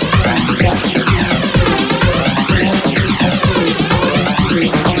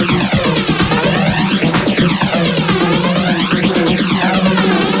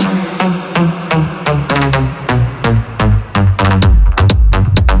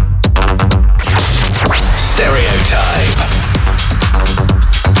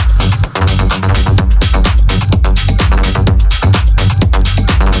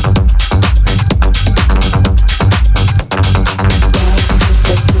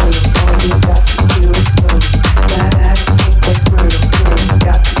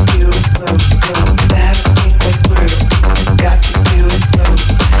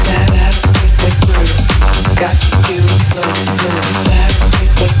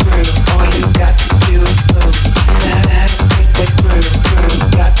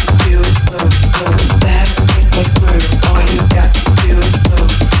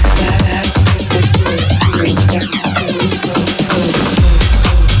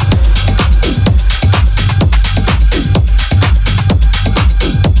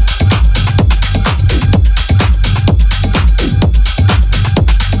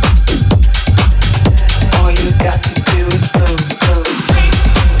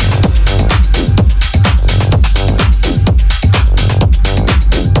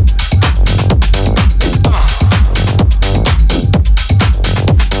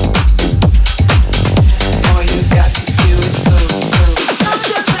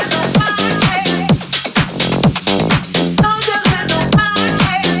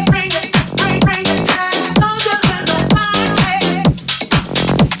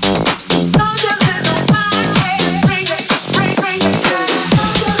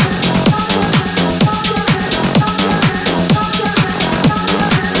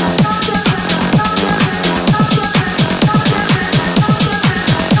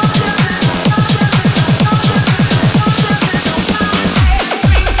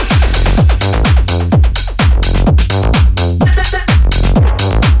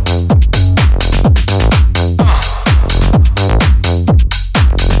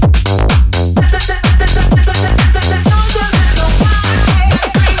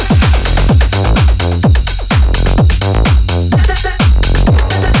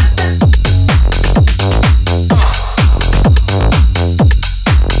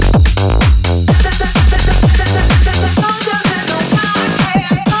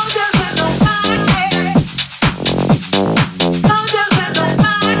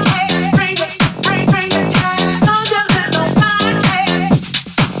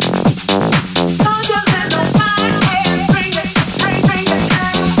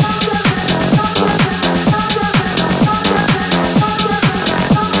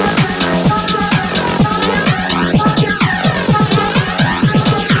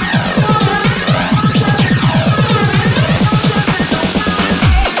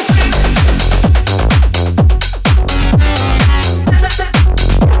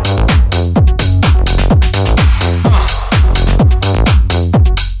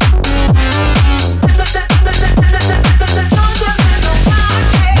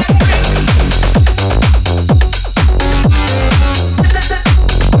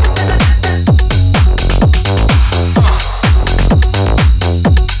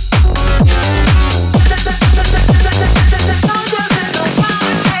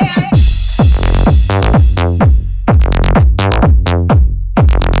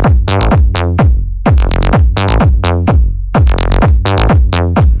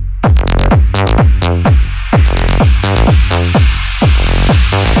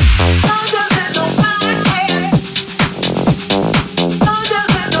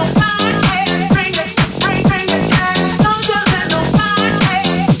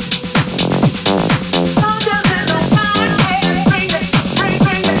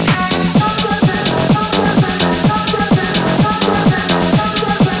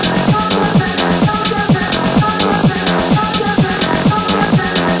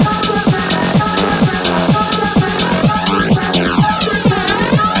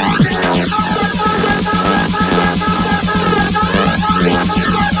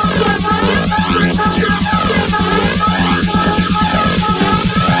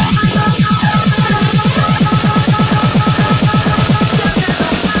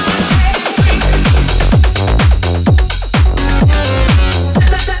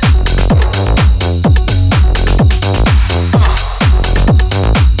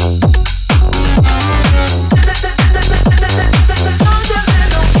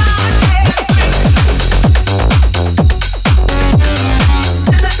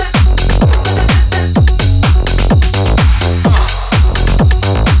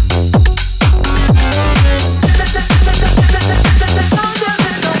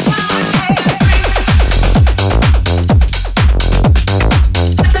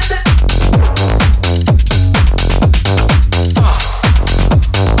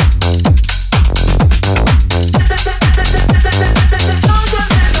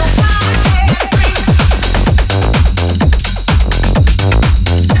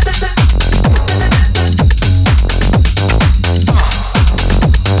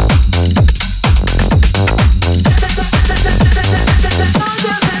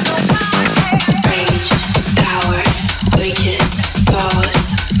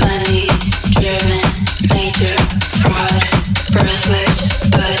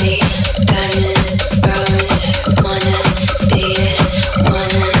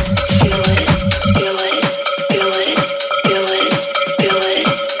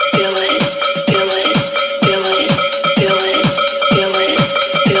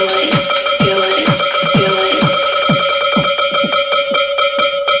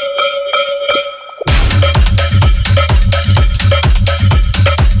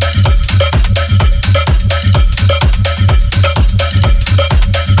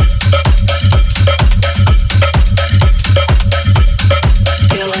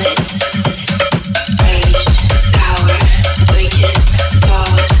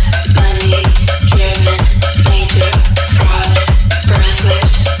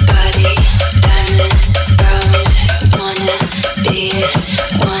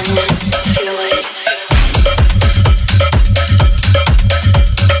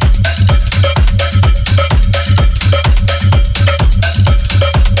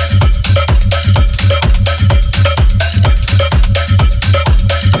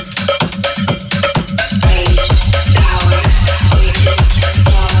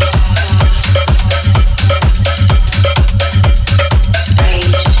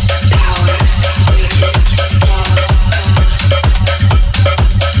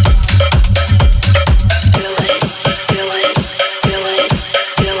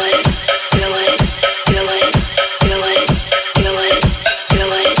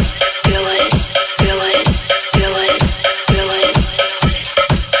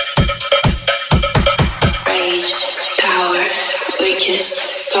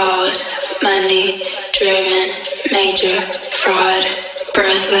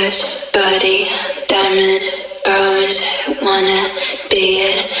 breathless body, diamond bones. Wanna be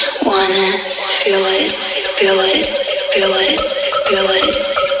it, wanna feel it, feel it, feel it, feel it,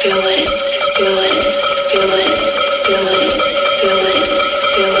 feel it, feel it, feel it, feel it, feel it, feel it,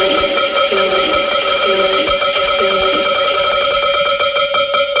 feel it, feel it, feel it.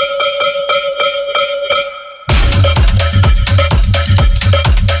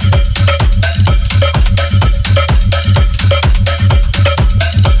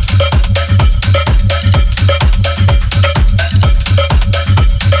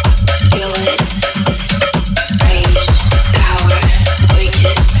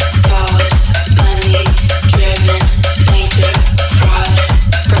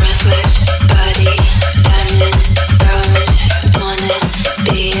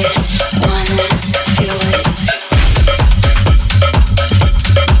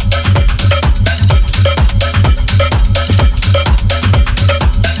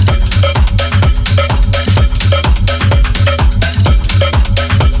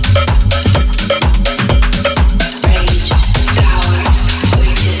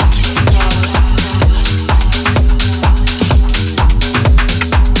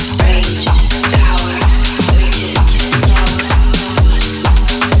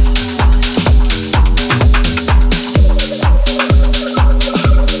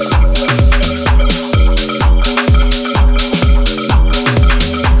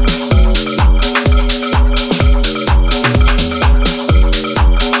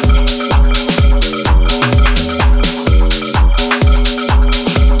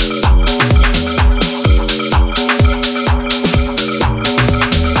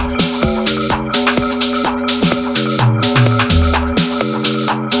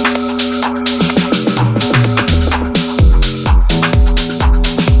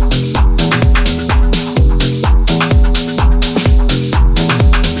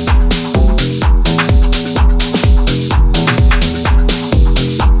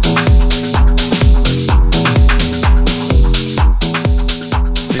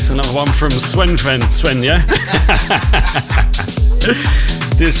 Sven, yeah?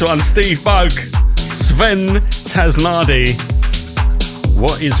 This one, Steve Bug, Sven Tasnadi.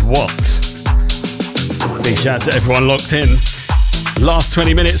 What is what? Big shout out to everyone locked in. Last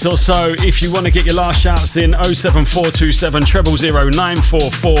 20 minutes or so. If you want to get your last shouts in, 07427 000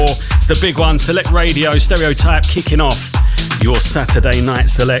 944. It's the big one, Select Radio, Stereotype, kicking off your Saturday night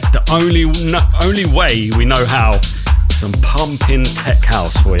select. The only way we know how. Some pumping tech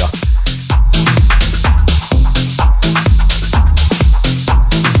house for you.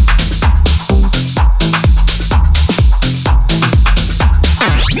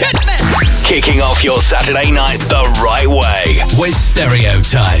 Kicking off your Saturday night the right way with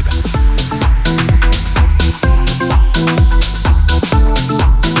Stereotype.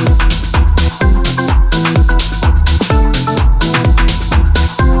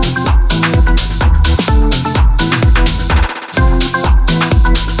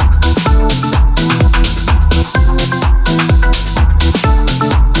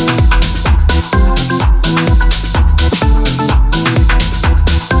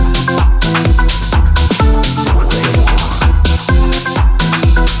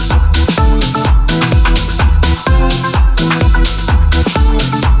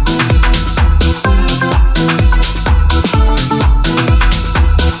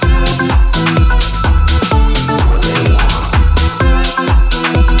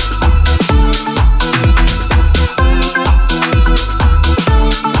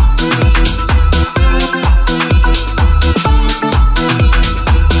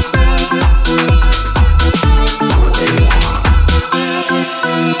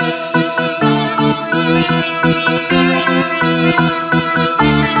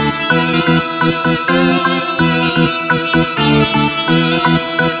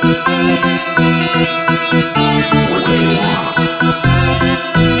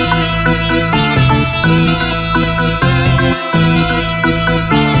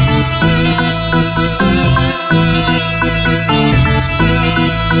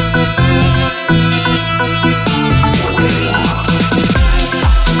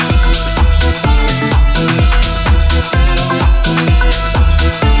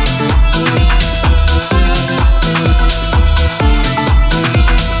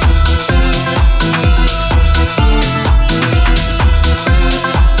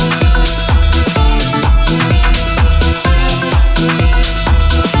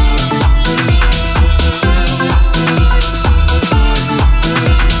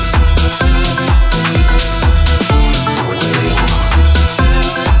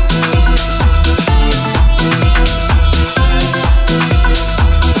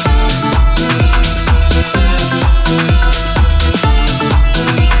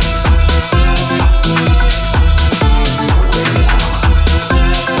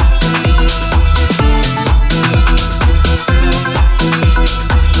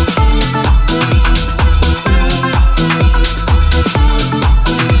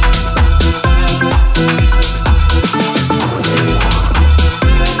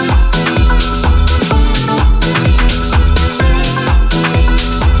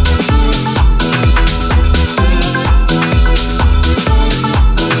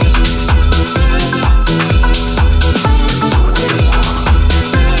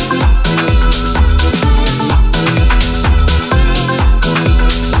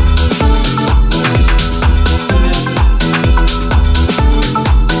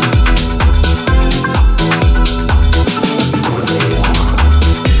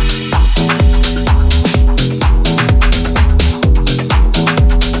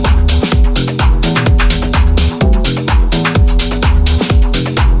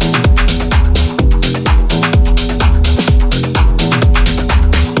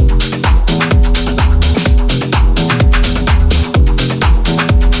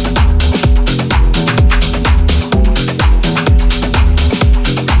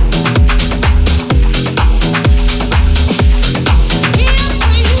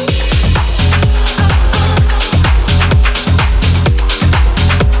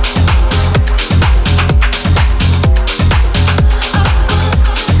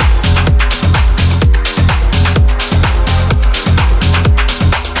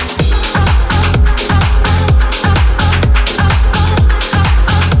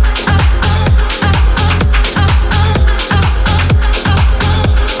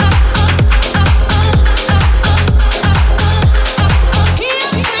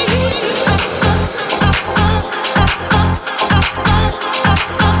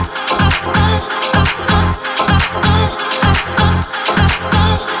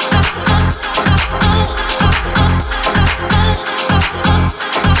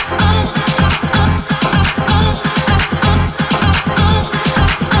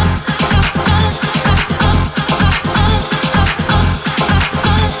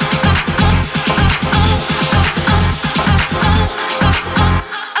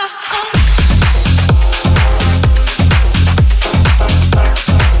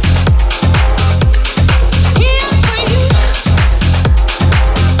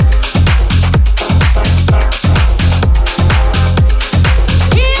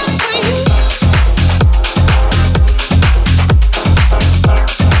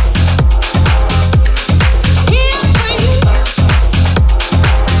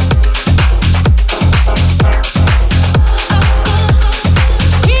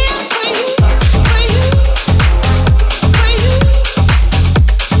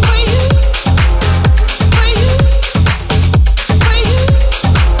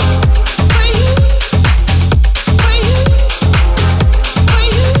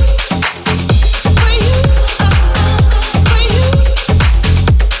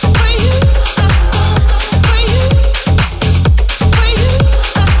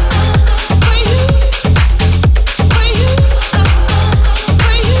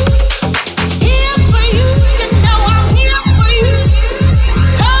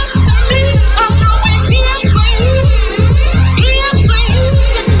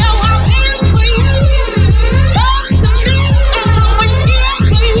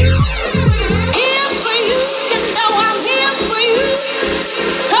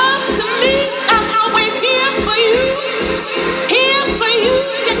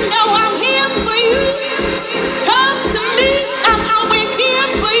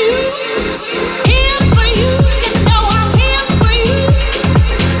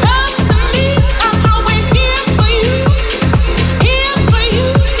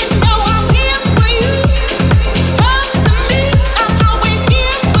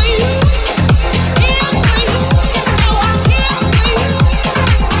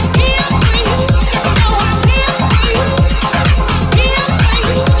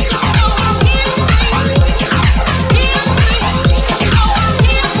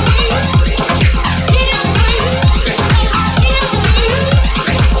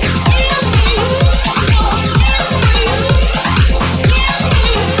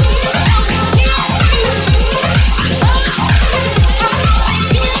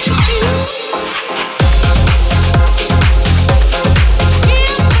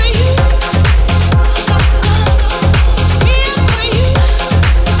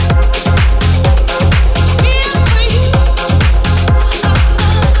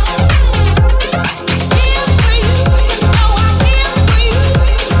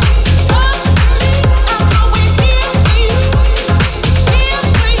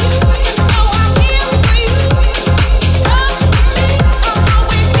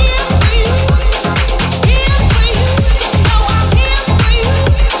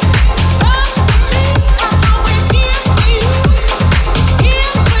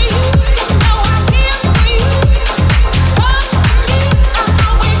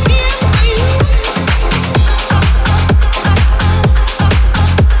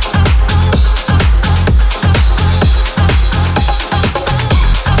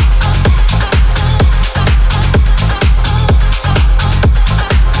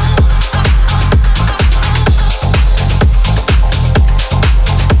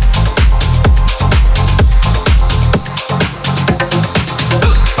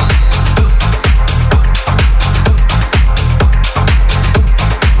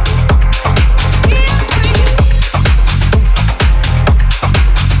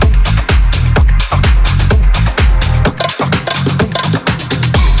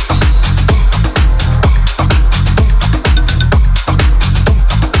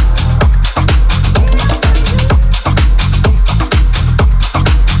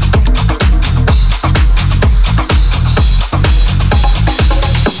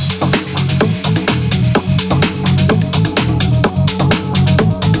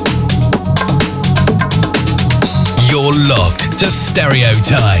 to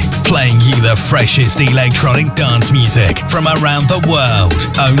Stereotype, playing you the freshest electronic dance music from around the world,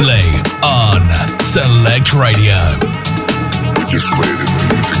 only on Select Radio. Just play the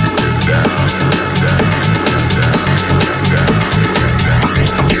music and get down.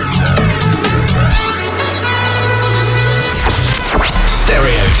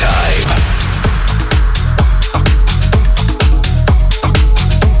 Stereotype.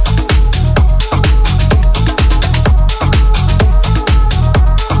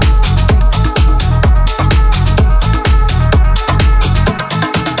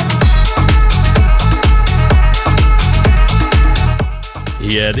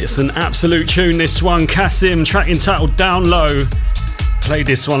 Yeah, it's an absolute tune, this one. Kasim, track entitled Down Low. Played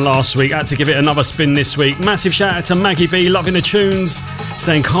this one last week, had to give it another spin this week. Massive shout out to Maggie B, loving the tunes,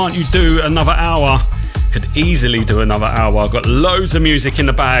 saying can't you do another hour? Could easily do another hour. Got loads of music in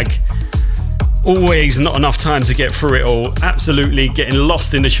the bag. Always not enough time to get through it all. Absolutely getting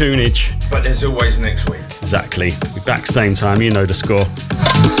lost in the tunage. But there's always next week. Exactly. We're back same time, you know the score.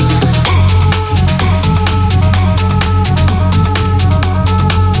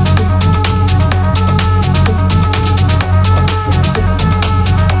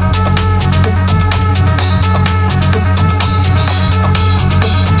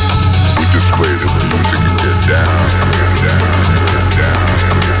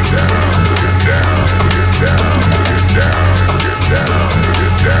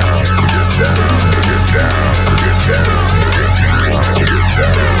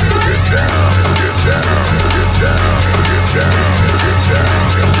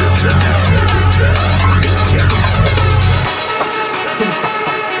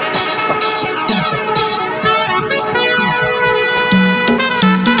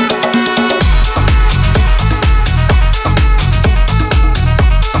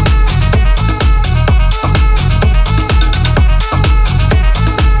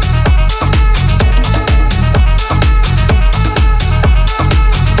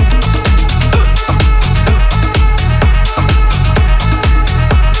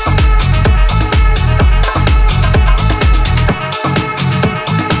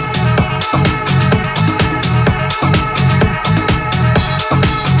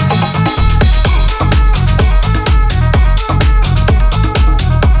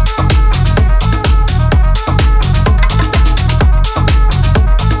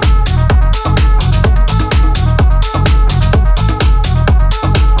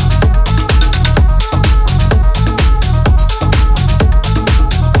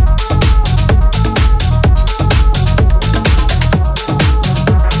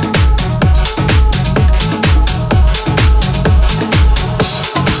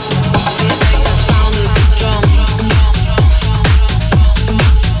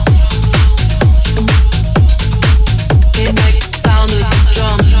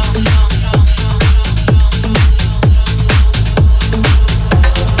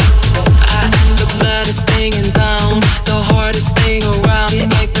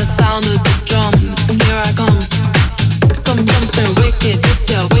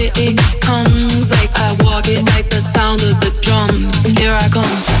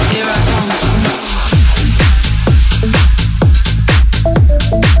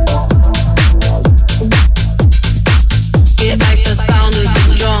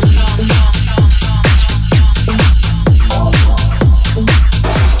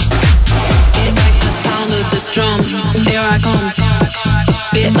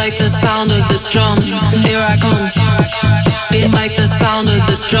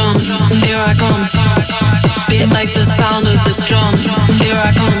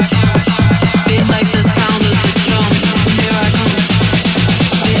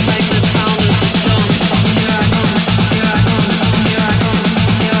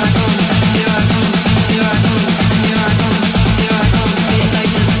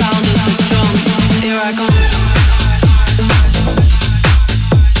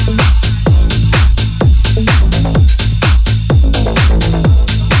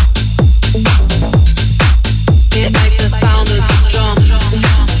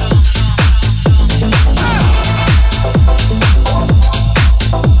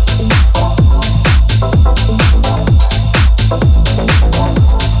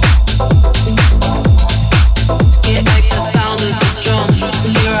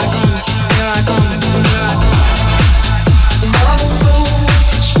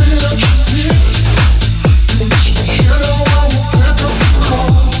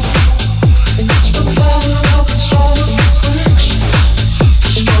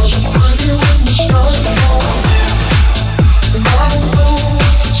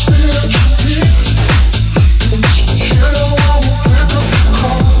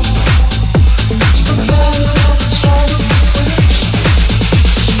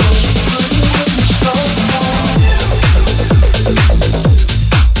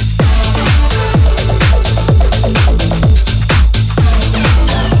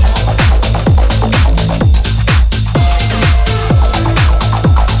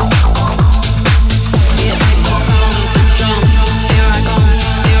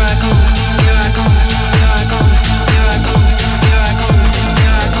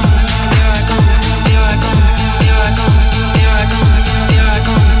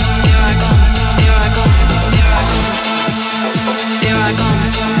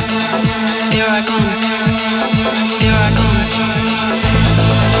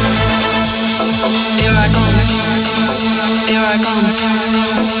 I come,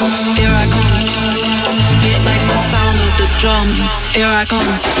 here I come. Hit like the sound of the drums, here I come.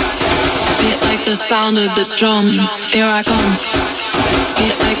 Hit like the sound of the drums, here I come.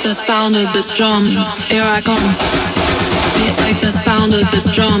 Hit like the sound of the drums, here I come. Hit like the sound of the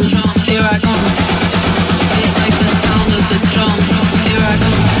drums, here I come. Hit like the sound of the drums, here I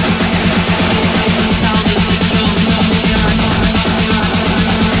come. Hit like the sound of the drums, here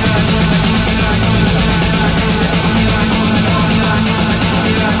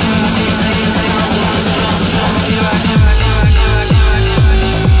I come.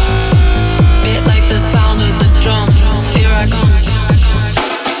 Hit like the sound of the drums, here I come.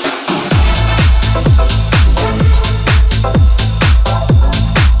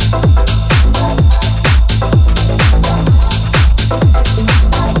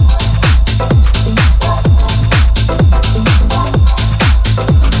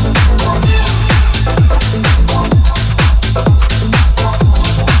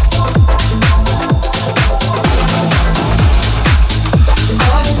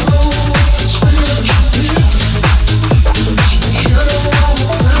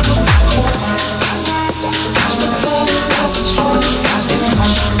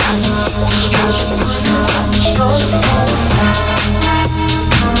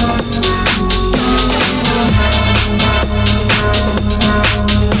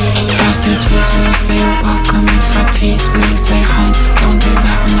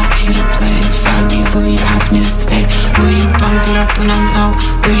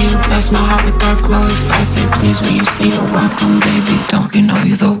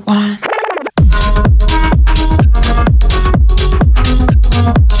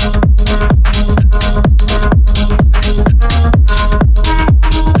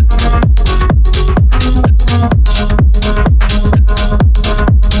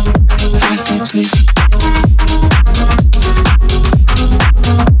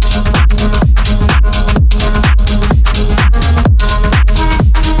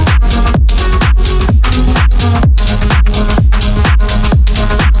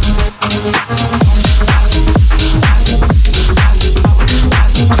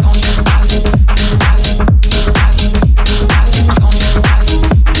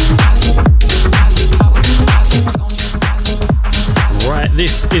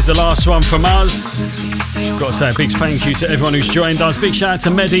 The last one from us. Got to say a big thank you to everyone who's joined us. Big shout out to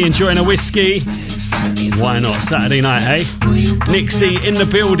Mehdi enjoying a whiskey. Why not? Saturday night, hey? Nixie in the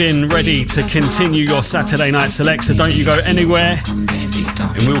building, ready to continue your Saturday night select, so don't you go anywhere.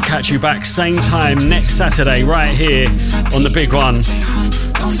 And we'll catch you back same time next Saturday right here on the big one,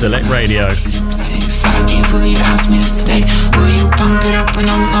 Select Radio. Will you ask me to stay? Will you bump it up when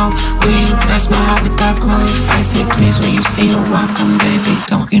I'm low? Will you bless my heart with that glow? If I say please, will you say you're welcome, baby?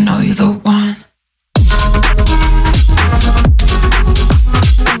 Don't you know you're the one?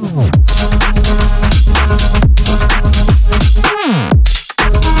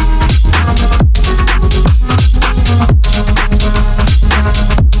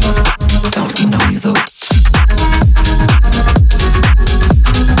 Don't you know you're the one?